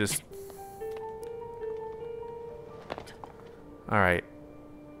 let me just. All right.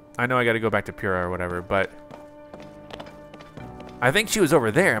 I know I got to go back to Pyrrha or whatever, but I think she was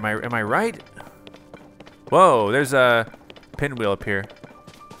over there. Am I right? Whoa, there's a pinwheel up here.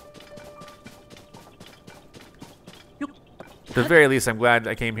 At the very least, I'm glad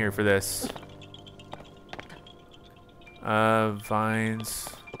I came here for this. Vines.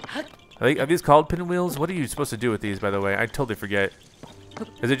 Are these called pinwheels? What are you supposed to do with these, by the way? I totally forget.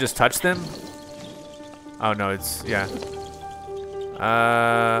 Does it just touch them? Oh, no, it's, yeah.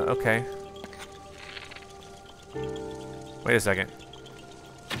 Okay. Wait a second.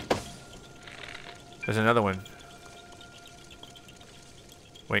 There's another one.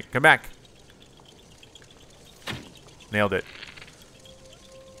 Wait, come back. Nailed it.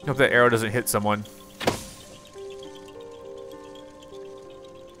 Hope that arrow doesn't hit someone.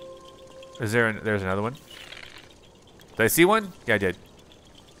 There's another one. Did I see one? Yeah, I did.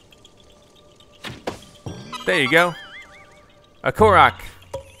 There you go. A Korok.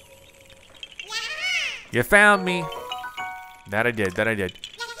 You found me. That I did.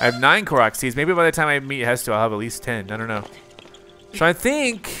 I have 9 Korok seeds. Maybe by the time I meet Hesto, I'll have at least 10. I don't know. So I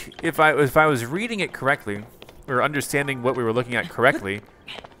think if I was reading it correctly, or understanding what we were looking at correctly,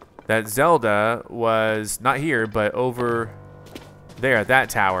 that Zelda was not here, but over there at that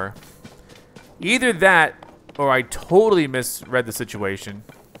tower. Either that, or I totally misread the situation.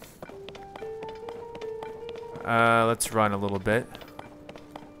 Let's run a little bit.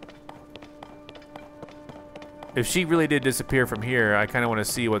 If she really did disappear from here, I kind of want to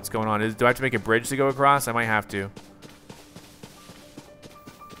see what's going on. Do I have to make a bridge to go across? I might have to.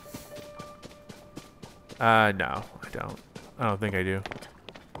 No, I don't. I don't think I do.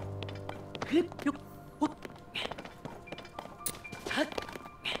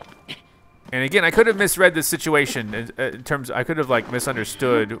 And again, I could have misread the situation in terms. I could have like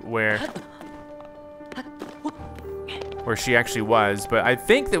misunderstood where she actually was, but I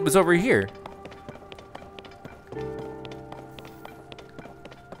think that was over here.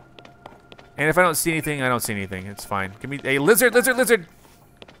 And if I don't see anything, I don't see anything. It's fine. Give me a lizard, lizard, lizard.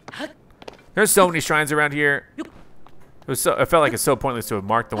 There's so many shrines around here. It felt like it's so pointless to have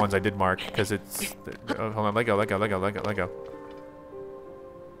marked the ones I did mark because it's. Oh, hold on, let go, let go, let go, let go, let go.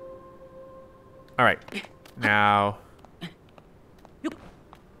 All right, now.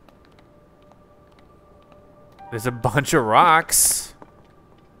 There's a bunch of rocks.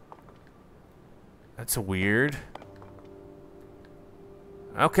 That's weird.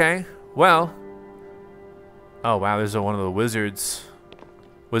 Okay, well. Oh wow, there's one of the wizards.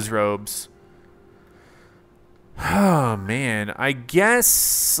 Wizrobes. Oh man, I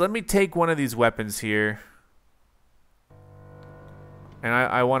guess let me take one of these weapons here. And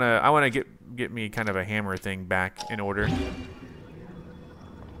I wanna get me kind of a hammer thing back in order.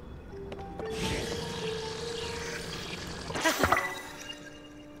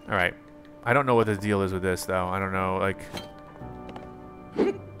 All right, I don't know what the deal is with this though. I don't know, like.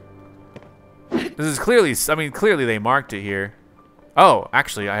 This is clearly, I mean, clearly they marked it here. Oh,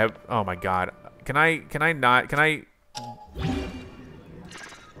 actually, I have, oh my god. Can I not,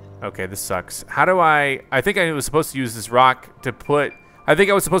 okay, this sucks. How do I think I was supposed to use this rock to put, I think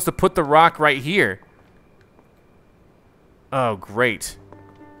I was supposed to put the rock right here. Oh, great.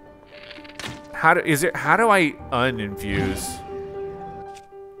 How do I uninfuse?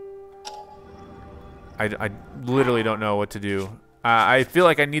 I literally don't know what to do. I feel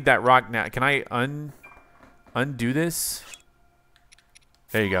like I need that rock now. Can I undo this?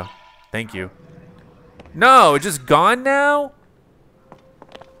 There you go. Thank you. No, it's just gone now?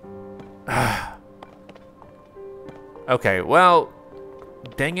 Okay, well,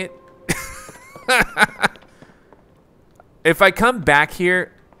 dang it. If I come back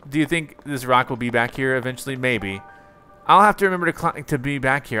here, do you think this rock will be back here eventually? Maybe. I'll have to remember to be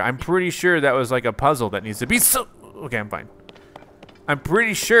back here. I'm pretty sure that was like a puzzle that needs to be so. Okay, I'm fine. I'm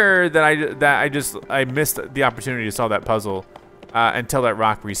pretty sure that I missed the opportunity to solve that puzzle until that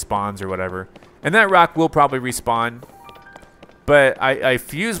rock respawns or whatever. And that rock will probably respawn. But I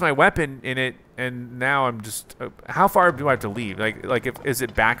fused my weapon in it, and now I'm just. How far do I have to leave? Is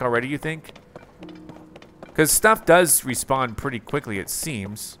it back already? You think? Because stuff does respawn pretty quickly, it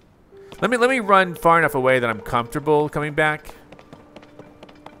seems. Let me run far enough away that I'm comfortable coming back.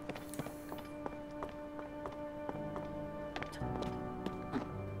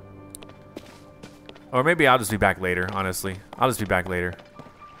 Or maybe I'll just be back later, honestly. I'll just be back later.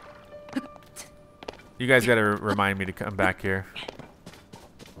 You guys gotta remind me to come back here.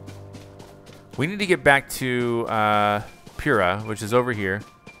 We need to get back to Pura, which is over here.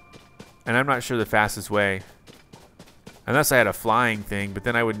 And I'm not sure the fastest way. Unless I had a flying thing, but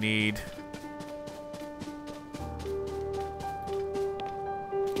then I would need...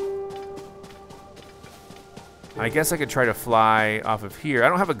 I guess I could try to fly off of here. I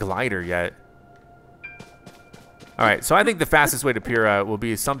don't have a glider yet. Alright, so I think the fastest way to Pura will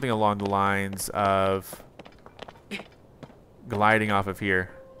be something along the lines of gliding off of here,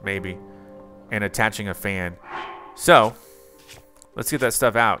 maybe, and attaching a fan. So, let's get that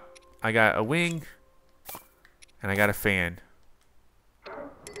stuff out. I got a wing, and I got a fan.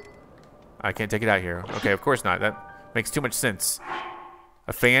 I can't take it out here. Okay, of course not. That makes too much sense.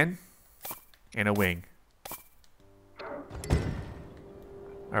 A fan and a wing.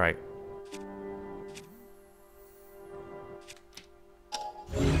 Alright.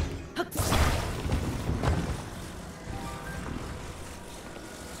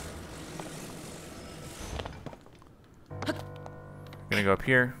 Gonna go up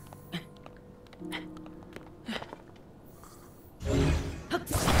here.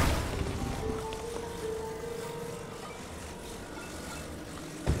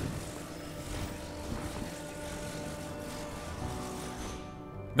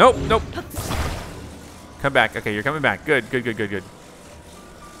 Nope, nope. Come back. Okay, you're coming back. Good, good, good, good, good.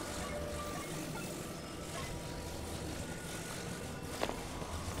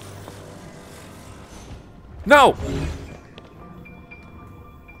 No!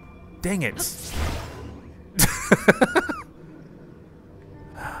 Dang it.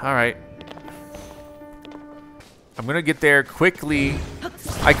 Alright. I'm gonna get there quickly.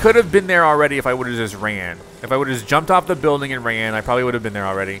 I could have been there already if I would have just ran. If I would have just jumped off the building and ran, I probably would have been there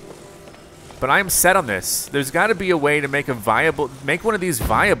already. But I'm set on this. There's gotta be a way to make one of these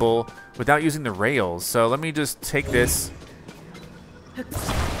viable without using the rails. So let me just take this.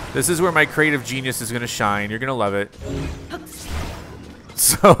 This is where my creative genius is gonna shine. You're gonna love it.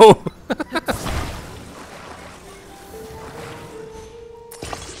 So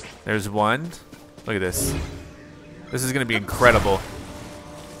there's one. Look at this. This is gonna be incredible.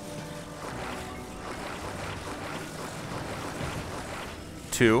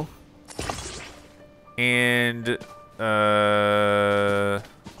 Two. And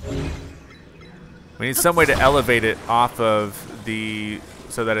we need some way to elevate it off of the,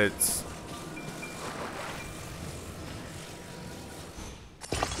 so that it's,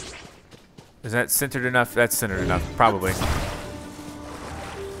 is that centered enough? That's centered enough, probably.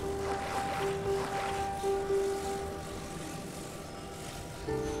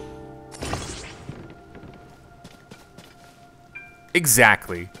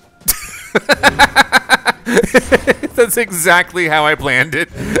 Exactly. That's exactly how I planned it.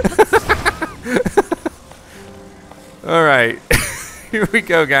 All right. Here we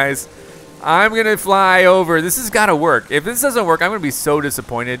go, guys. I'm going to fly over. This has got to work. If this doesn't work, I'm going to be so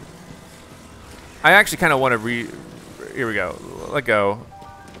disappointed. I actually kind of want to here we go. Let go.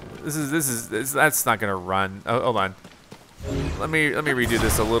 That's not going to run. Oh, hold on. Let me redo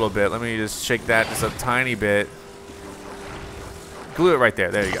this a little bit. Let me just shake that just a tiny bit. Glue it right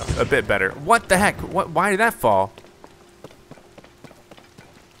there. There you go. A bit better. What the heck? Why did that fall?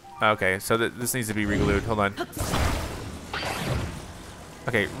 Okay, so this needs to be re-glued. Hold on.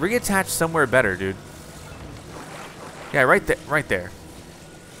 Okay, reattach somewhere better, dude. Yeah, right there. Right there.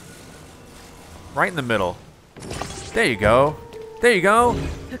 Right in the middle. There you go. There you go.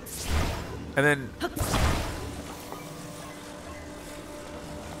 And then...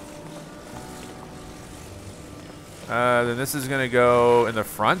 then this is gonna go in the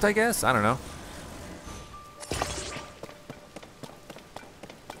front, I guess? I don't know.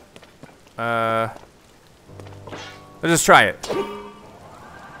 Let's just try it.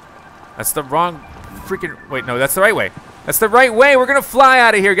 That's the wrong freaking... Wait, no, that's the right way. That's the right way. We're gonna fly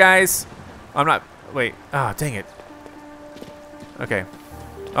out of here, guys. I'm not... Wait. Ah, dang it. Okay.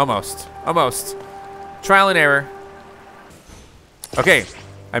 Almost. Almost. Trial and error. Okay.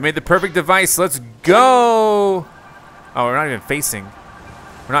 I made the perfect device. Let's go. Oh, we're not even facing.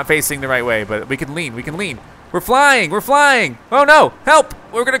 We're not facing the right way, but we can lean. We can lean. We're flying. We're flying. Oh, no. Help.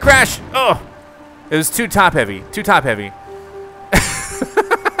 We're going to crash. Oh. It was too top heavy. Too top heavy.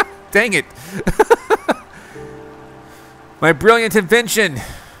 Dang it. My brilliant invention.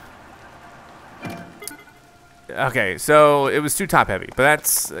 Okay, so it was too top heavy, but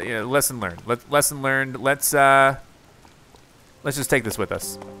that's lesson learned. Lesson learned. Let's just take this with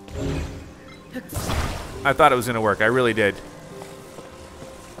us. I thought it was gonna work. I really did.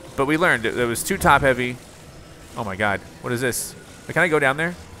 But we learned it was too top heavy. Oh my God, what is this? Can I go down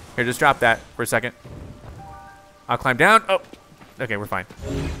there? Here, just drop that for a second. I'll climb down. Oh, okay, we're fine.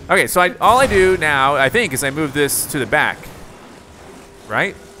 Okay, so all I do now, I think, is I move this to the back.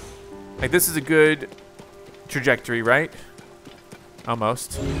 Right? Like this is a good trajectory, right?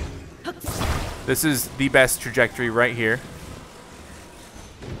 Almost. This is the best trajectory right here.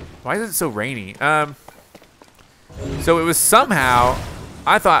 Why is it so rainy? So it was somehow,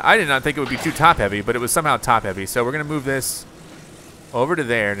 I did not think it would be too top heavy, but it was somehow top heavy. So we're gonna move this over to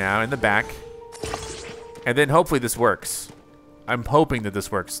there now in the back. And then hopefully this works. I'm hoping that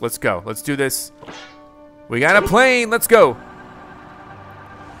this works. Let's go, let's do this. We got a plane, let's go.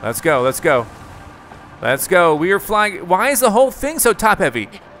 Let's go, let's go. Let's go, we are flying. Why is the whole thing so top heavy?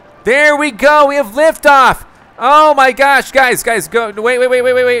 There we go, we have liftoff. Oh my gosh, guys, go.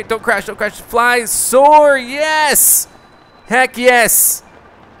 Wait. Don't crash. Fly, soar, yes. Heck yes.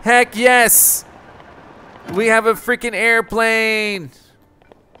 Heck yes. We have a freaking airplane.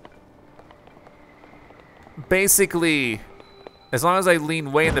 Basically, as long as I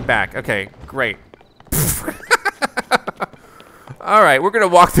lean way in the back. Okay, great. All right, we're gonna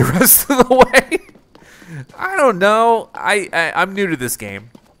walk the rest of the way. I don't know. I'm new to this game.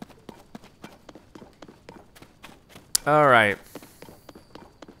 All right.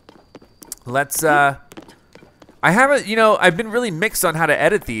 Let's, I haven't, I've been really mixed on how to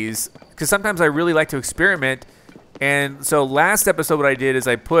edit these because sometimes I really like to experiment. And so last episode what I did is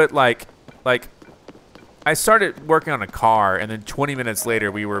I put like I started working on a car, and then 20 minutes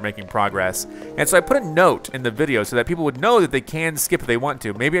later, we were making progress. And so I put a note in the video so that people would know that they can skip if they want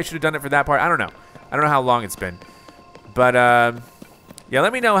to. Maybe I should have done it for that part. I don't know. I don't know how long it's been. But, yeah,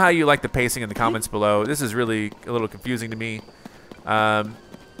 let me know how you like the pacing in the comments below. This is really a little confusing to me. I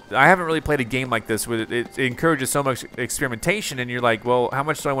haven't really played a game like this where it encourages so much experimentation, and you're like, well, how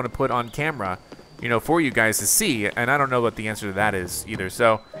much do I want to put on camera, you know, for you guys to see? And I don't know what the answer to that is either.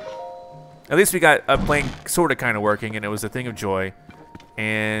 So at least we got a playing sort of kind of working, and it was a thing of joy.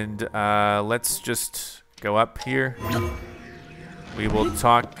 And let's just go up here. We will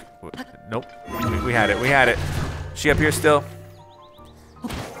talk. Nope. We had it. We had it. She up here still?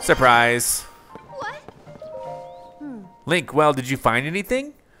 Surprise. What? Link, well, did you find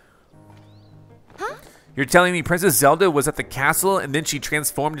anything? Huh? You're telling me Princess Zelda was at the castle and then she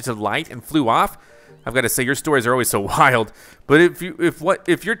transformed into light and flew off? I've got to say, your stories are always so wild. But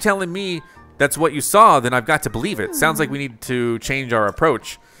if you're telling me that's what you saw, then I've got to believe it. Sounds like we need to change our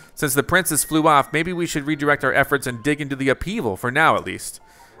approach. Since the princess flew off, maybe we should redirect our efforts and dig into the upheaval, for now at least.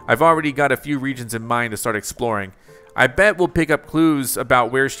 I've already got a few regions in mind to start exploring. I bet we'll pick up clues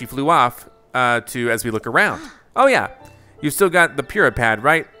about where she flew off to as we look around. Oh yeah, you've still got the Puripad,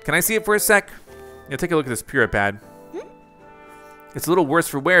 right? Can I see it for a sec? Yeah, take a look at this Puripad. It's a little worse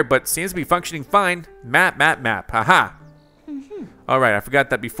for wear, but seems to be functioning fine. Map, map, map. Haha. Alright, I forgot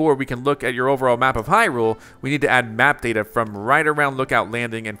that before we can look at your overall map of Hyrule, we need to add map data from right around Lookout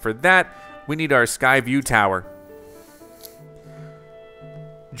Landing, and for that, we need our Skyview Tower.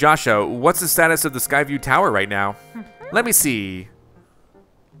 Joshua, what's the status of the Skyview Tower right now? Let me see.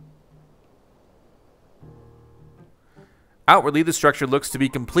 Outwardly, the structure looks to be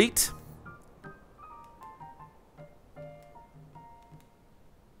complete.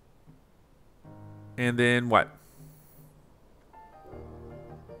 And then what?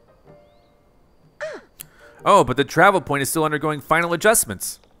 Oh, but the travel point is still undergoing final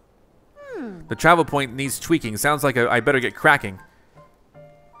adjustments. The travel point needs tweaking. Sounds like I better get cracking.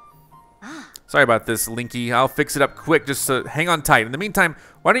 Sorry about this, Linky. I'll fix it up quick, just so hang on tight. In the meantime,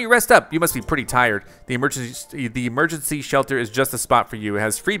 why don't you rest up? You must be pretty tired. The emergency shelter is just the spot for you. It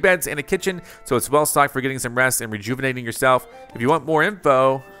has free beds and a kitchen, so it's well stocked for getting some rest and rejuvenating yourself. If you want more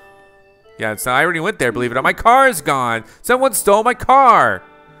info... Yeah, so I already went there, believe it or not. My car is gone. Someone stole my car.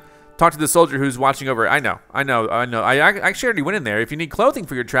 Talk to the soldier who's watching over. I know. I actually already went in there. If you need clothing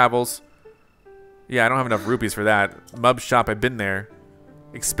for your travels... Yeah, I don't have enough rupees for that. Mub shop, I've been there.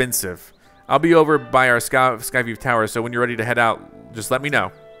 Expensive. I'll be over by our Skyview Tower, so when you're ready to head out, just let me know.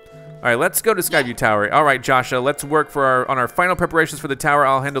 All right, let's go to Skyview Tower. All right, Joshua, let's work on our final preparations for the tower.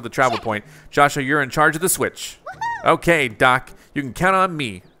 I'll handle the travel point. Joshua, you're in charge of the switch. Okay, Doc, you can count on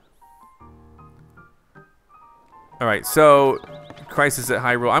me. All right, so Crisis at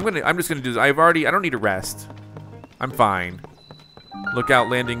Hyrule. I'm just gonna do this. I don't need to rest. I'm fine. Lookout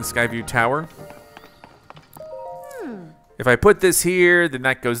Landing, Skyview Tower. If I put this here, then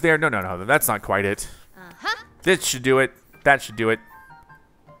that goes there. No, that's not quite it. This should do it. That should do it.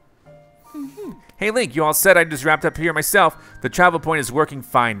 Hey, Link, you all set? I just wrapped up here myself. The travel point is working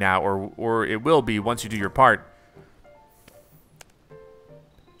fine now, or it will be once you do your part.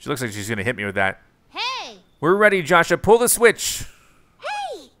 She looks like she's gonna hit me with that. Hey! We're ready, Joshua. Pull the switch.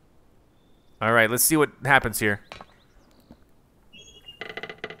 Hey! All right, let's see what happens here.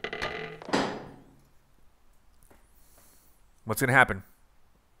 What's gonna happen?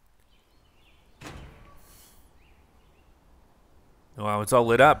 Wow, it's all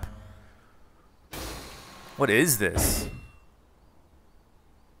lit up. What is this?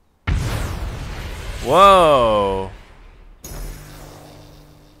 Whoa.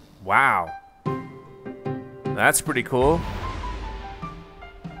 Wow. That's pretty cool.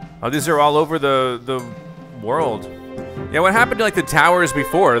 Oh, these are all over the world. Yeah, what happened to like the towers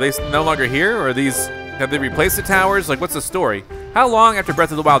before? Are they no longer here, or are these? Have they replaced the towers? Like, what's the story? How long after Breath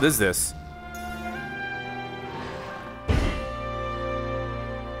of the Wild is this?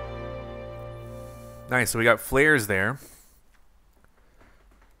 Nice, so we got flares there.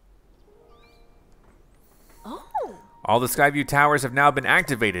 Oh. All the Skyview towers have now been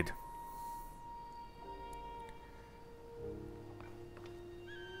activated.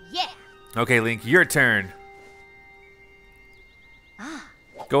 Yeah. Okay, Link, your turn.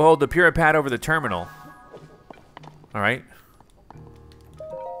 Go hold the Puripad over the terminal. All right.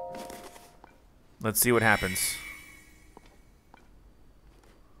 Let's see what happens.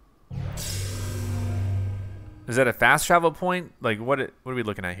 Is that a fast travel point? Like, what are we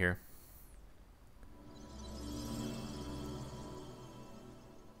looking at here?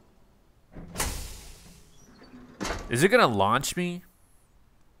 Is it gonna launch me?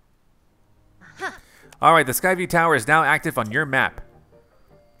 Alright, the Skyview Tower is now active on your map.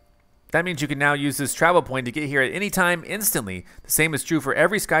 That means you can now use this travel point to get here at any time instantly. The same is true for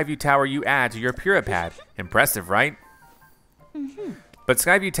every Skyview Tower you add to your Puripad. Impressive, right? But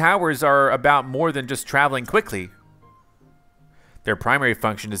Skyview Towers are about more than just traveling quickly. Their primary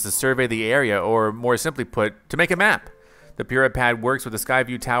function is to survey the area, or more simply put, to make a map. The Puripad works with the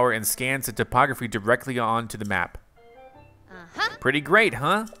Skyview Tower and scans the topography directly onto the map. Pretty great,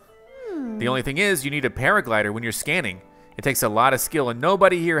 huh? The only thing is, you need a paraglider when you're scanning. It takes a lot of skill, and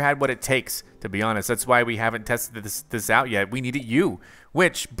nobody here had what it takes, to be honest. That's why we haven't tested this out yet. We needed you,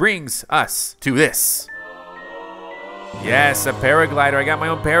 which brings us to this. Yes, a paraglider. I got my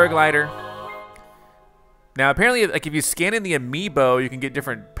own paraglider. Now, apparently, like if you scan in the amiibo, you can get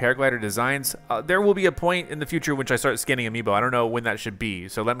different paraglider designs. There will be a point in the future when I start scanning amiibo. I don't know when that should be,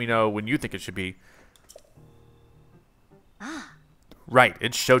 so let me know when you think it should be. Right,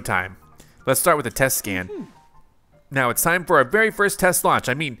 it's showtime. Let's start with a test scan. Now it's time for our very first test launch.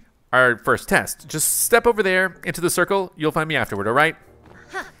 I mean, our first test. Just step over there into the circle. You'll find me afterward, all right?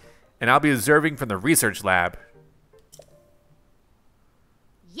 And I'll be observing from the research lab.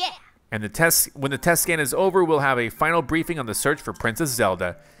 Yeah. And when the test scan is over, we'll have a final briefing on the search for Princess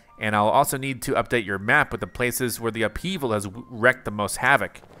Zelda. And I'll also need to update your map with the places where the upheaval has wreaked the most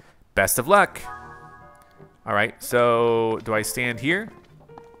havoc. Best of luck. All right, so do I stand here?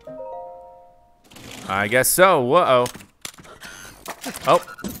 I guess so. Uh-oh. Oh.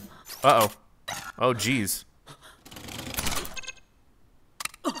 Uh-oh. Oh, geez.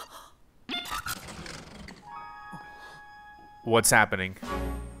 What's happening?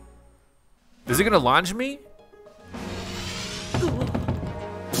 Is it gonna launch me?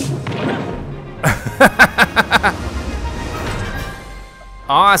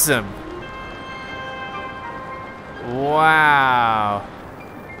 Awesome. Wow.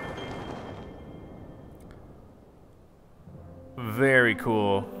 Very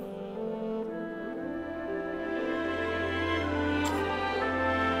cool.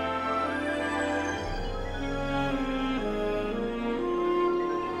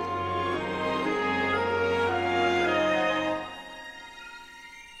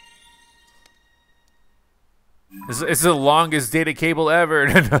 It's the longest data cable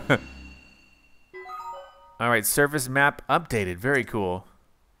ever. All right, surface map updated. Very cool.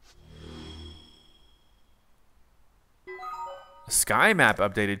 Sky map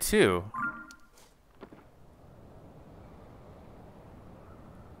updated too.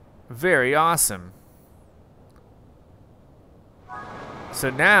 Very awesome. So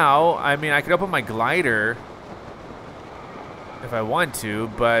now, I mean, I could open my glider if I want to,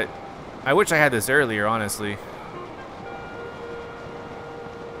 but I wish I had this earlier, honestly.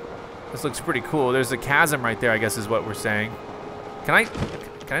 This looks pretty cool. There's a chasm right there, I guess is what we're saying. Can I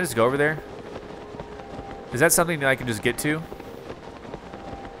just go over there? Is that something that I can just get to?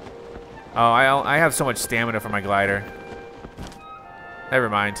 Oh, I have so much stamina for my glider. Never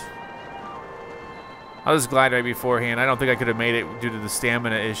mind. I'll just glide right beforehand. I don't think I could have made it due to the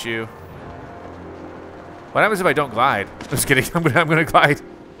stamina issue. What happens if I don't glide? I'm just kidding. I'm gonna glide.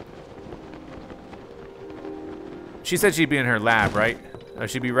 She said she'd be in her lab, right? Oh,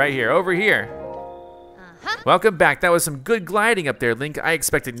 she'd be right here. Over here. Welcome back. That was some good gliding up there, Link. I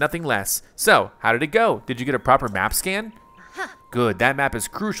expected nothing less. So, how did it go? Did you get a proper map scan? Good. That map is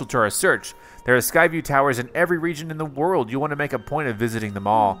crucial to our search. There are Skyview towers in every region in the world. You want to make a point of visiting them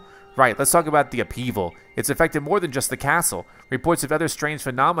all. Right, let's talk about the upheaval. It's affected more than just the castle. Reports of other strange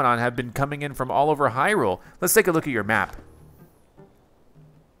phenomenon have been coming in from all over Hyrule. Let's take a look at your map.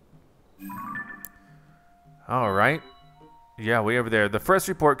 All right. Yeah, way over there. The first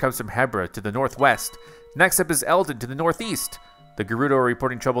report comes from Hebra to the northwest. Next up is Eldon to the northeast. The Gerudo are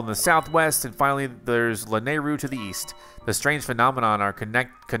reporting trouble in the southwest, and finally there's Lanayru to the east. The strange phenomenon are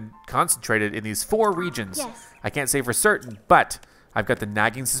concentrated in these 4 regions. Yes. I can't say for certain, but I've got the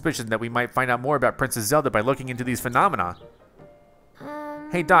nagging suspicion that we might find out more about Princess Zelda by looking into these phenomena.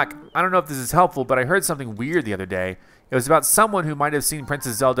 Hey Doc, I don't know if this is helpful, but I heard something weird the other day. It was about someone who might have seen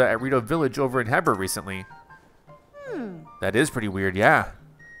Princess Zelda at Rito Village over in Hebra recently. That is pretty weird, yeah.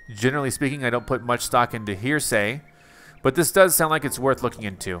 Generally speaking, I don't put much stock into hearsay, but this does sound like it's worth looking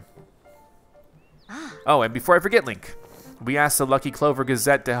into. Oh, and before I forget, Link, we asked the Lucky Clover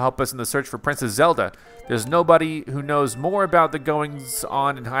Gazette to help us in the search for Princess Zelda. There's nobody who knows more about the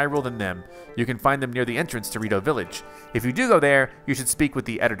goings-on in Hyrule than them. You can find them near the entrance to Rito Village. If you do go there, you should speak with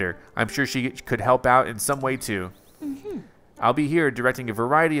the editor. I'm sure she could help out in some way too. I'll be here directing a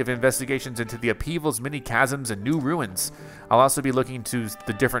variety of investigations into the upheavals, many chasms, and new ruins. I'll also be looking to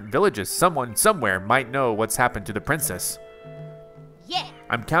the different villages. Someone somewhere might know what's happened to the princess. Yeah.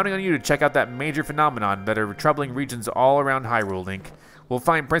 I'm counting on you to check out that major phenomenon that are troubling regions all around Hyrule, Link. We'll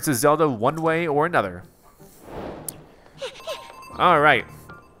find Princess Zelda one way or another. All right.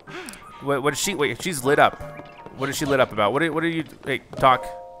 What is she? Wait, she's lit up. What is she lit up about? What are you? Hey, talk.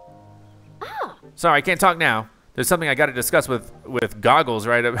 Oh. Sorry, I can't talk now. There's something I got to discuss with Goggles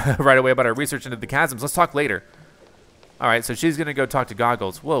right away about our research into the chasms. Let's talk later. All right, so she's gonna go talk to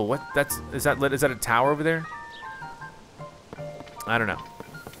Goggles. Whoa, what? Is that a tower over there? I don't know.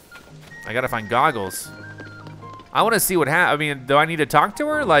 I gotta find Goggles. I want to see what I mean, do I need to talk to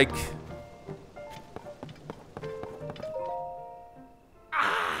her? Like.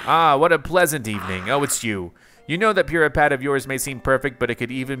 Ah, what a pleasant evening. Oh, it's you. You know that Puripad of yours may seem perfect, but it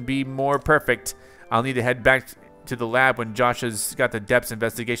could even be more perfect. I'll need to head back to the lab when Josh has got the depths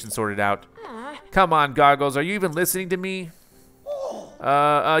investigation sorted out. Come on, Goggles. Are you even listening to me?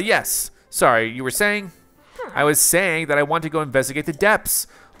 Yes. Sorry, you were saying? I was saying that I want to go investigate the depths.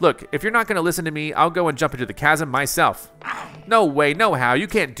 Look, if you're not going to listen to me, I'll go and jump into the chasm myself. No way, no how, you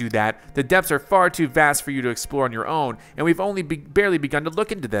can't do that. The depths are far too vast for you to explore on your own, and we've only barely begun to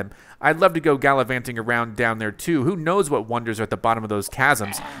look into them. I'd love to go gallivanting around down there too. Who knows what wonders are at the bottom of those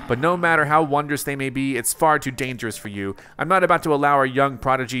chasms? But no matter how wondrous they may be, it's far too dangerous for you. I'm not about to allow our young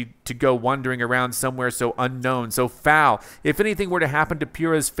prodigy to go wandering around somewhere so unknown, so foul. If anything were to happen to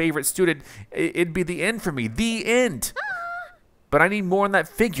Pura's favorite student, it'd be the end for me. The end! But I need more on that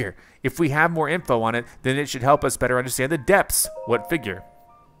figure. If we have more info on it, then it should help us better understand the depths. What figure?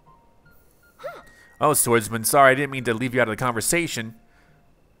 Oh, Swordsman, sorry, I didn't mean to leave you out of the conversation.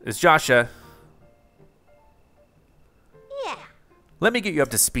 It's Joshua. Yeah. Let me get you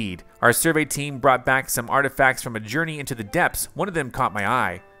up to speed. Our survey team brought back some artifacts from a journey into the depths. One of them caught my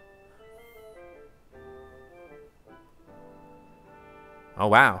eye. Oh,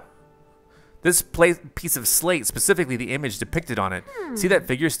 wow. This piece of slate, specifically the image depicted on it. See that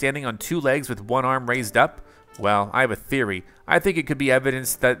figure standing on two legs with one arm raised up? Well, I have a theory. I think it could be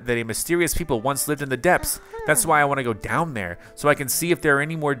evidence that a mysterious people once lived in the depths. That's why I want to go down there, so I can see if there are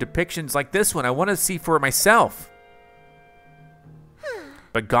any more depictions like this one. I want to see for myself.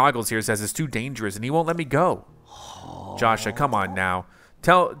 But Goggles here says it's too dangerous and he won't let me go. Joshua, come on now.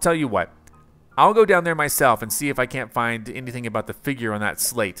 Tell you what. I'll go down there myself and see if I can't find anything about the figure on that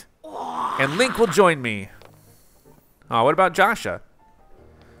slate. And Link will join me. Oh, what about Joshua?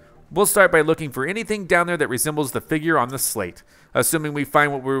 We'll start by looking for anything down there that resembles the figure on the slate. Assuming we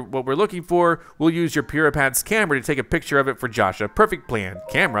find what we're looking for, we'll use your Puripad's camera to take a picture of it for Joshua. Perfect plan.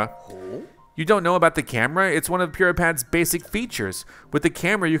 Camera? You don't know about the camera? It's one of Puripad's basic features. With the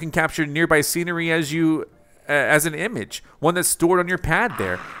camera, you can capture nearby scenery as an image, one that's stored on your pad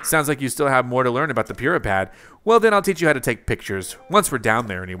there. Sounds like you still have more to learn about the Puripad. Well, then I'll teach you how to take pictures, once we're down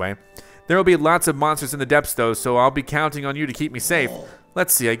there anyway. There will be lots of monsters in the depths though, so I'll be counting on you to keep me safe.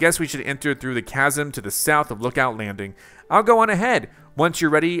 Let's see, I guess we should enter through the chasm to the south of Lookout Landing. I'll go on ahead. Once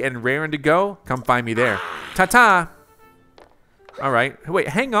you're ready and raring to go, come find me there. Ta-ta! Alright, wait,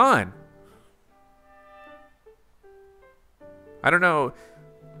 hang on. I don't know.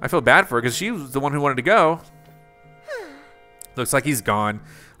 I feel bad for her because she was the one who wanted to go. Looks like he's gone.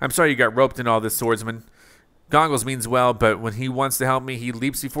 I'm sorry you got roped in all this, Swordsman. Goggles means well, but when he wants to help me, he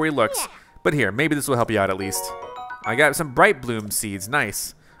leaps before he looks. But here, maybe this will help you out at least. I got some bright bloom seeds,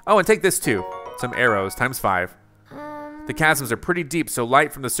 nice. Oh, and take this too. Some arrows, ×5. The chasms are pretty deep, so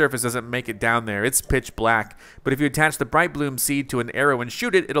light from the surface doesn't make it down there. It's pitch black. But if you attach the bright bloom seed to an arrow and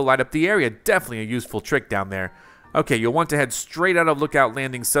shoot it, it'll light up the area. Definitely a useful trick down there. Okay, you'll want to head straight out of Lookout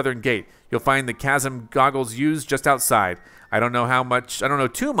Landing's southern gate. You'll find the chasm Goggles used just outside. I don't know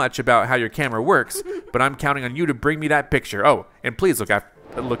too much about how your camera works, but I'm counting on you to bring me that picture. Oh, and please look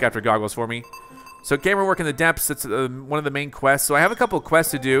after Goggles for me. So camera work in the depths, it's one of the main quests. So I have a couple of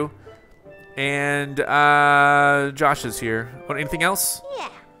quests to do. And Josh is here. Oh, anything else? Yeah.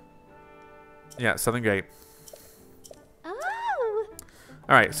 Yeah, southern gate. Oh.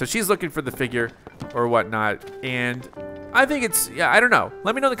 All right, so she's looking for the figure or whatnot, and I think it's, I don't know.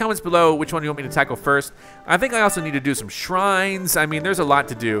 Let me know in the comments below which one you want me to tackle first. I think I also need to do some shrines. I mean, there's a lot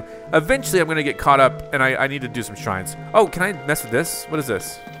to do. Eventually, I'm going to get caught up, and I need to do some shrines. Oh, can I mess with this? What is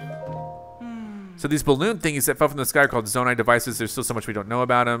this? So these balloon thingies that fell from the sky are called Zonai devices. There's still so much we don't know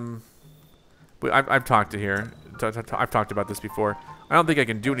about them. But I've talked about this before. I don't think I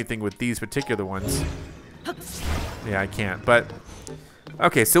can do anything with these particular ones. Yeah, I can't, but...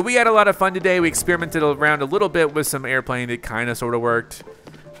 Okay, so we had a lot of fun today. We experimented around a little bit with some airplane. It kind of sort of worked.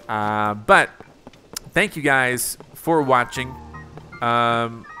 But thank you guys for watching.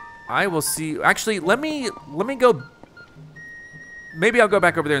 I will see. Actually, let me go. Maybe I'll go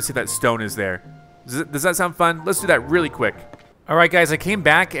back over there and see if that stone is there. Does that sound fun? Let's do that really quick. All right, guys, I came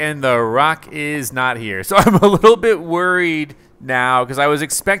back and the rock is not here. So I'm a little bit worried now because I was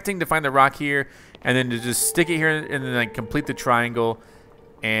expecting to find the rock here and then to just stick it here and then like complete the triangle.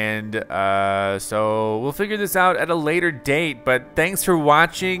 And so we'll figure this out at a later date. But thanks for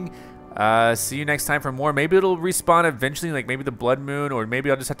watching. See you next time for more. Maybe it'll respawn eventually, like maybe the blood moon, or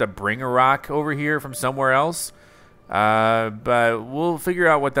maybe I'll just have to bring a rock over here from somewhere else. But we'll figure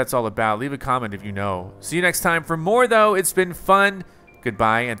out what that's all about. Leave a comment if you know. See you next time for more, though. It's been fun.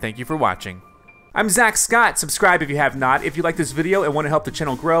 Goodbye, and thank you for watching. I'm Zack Scott. Subscribe if you have not. If you like this video and want to help the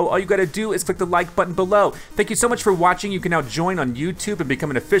channel grow, all you gotta do is click the like button below. Thank you so much for watching. You can now join on YouTube and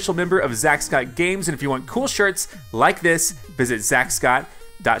become an official member of ZackScottGames. And if you want cool shirts like this, visit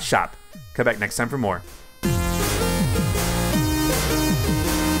ZackScott.shop. Come back next time for more.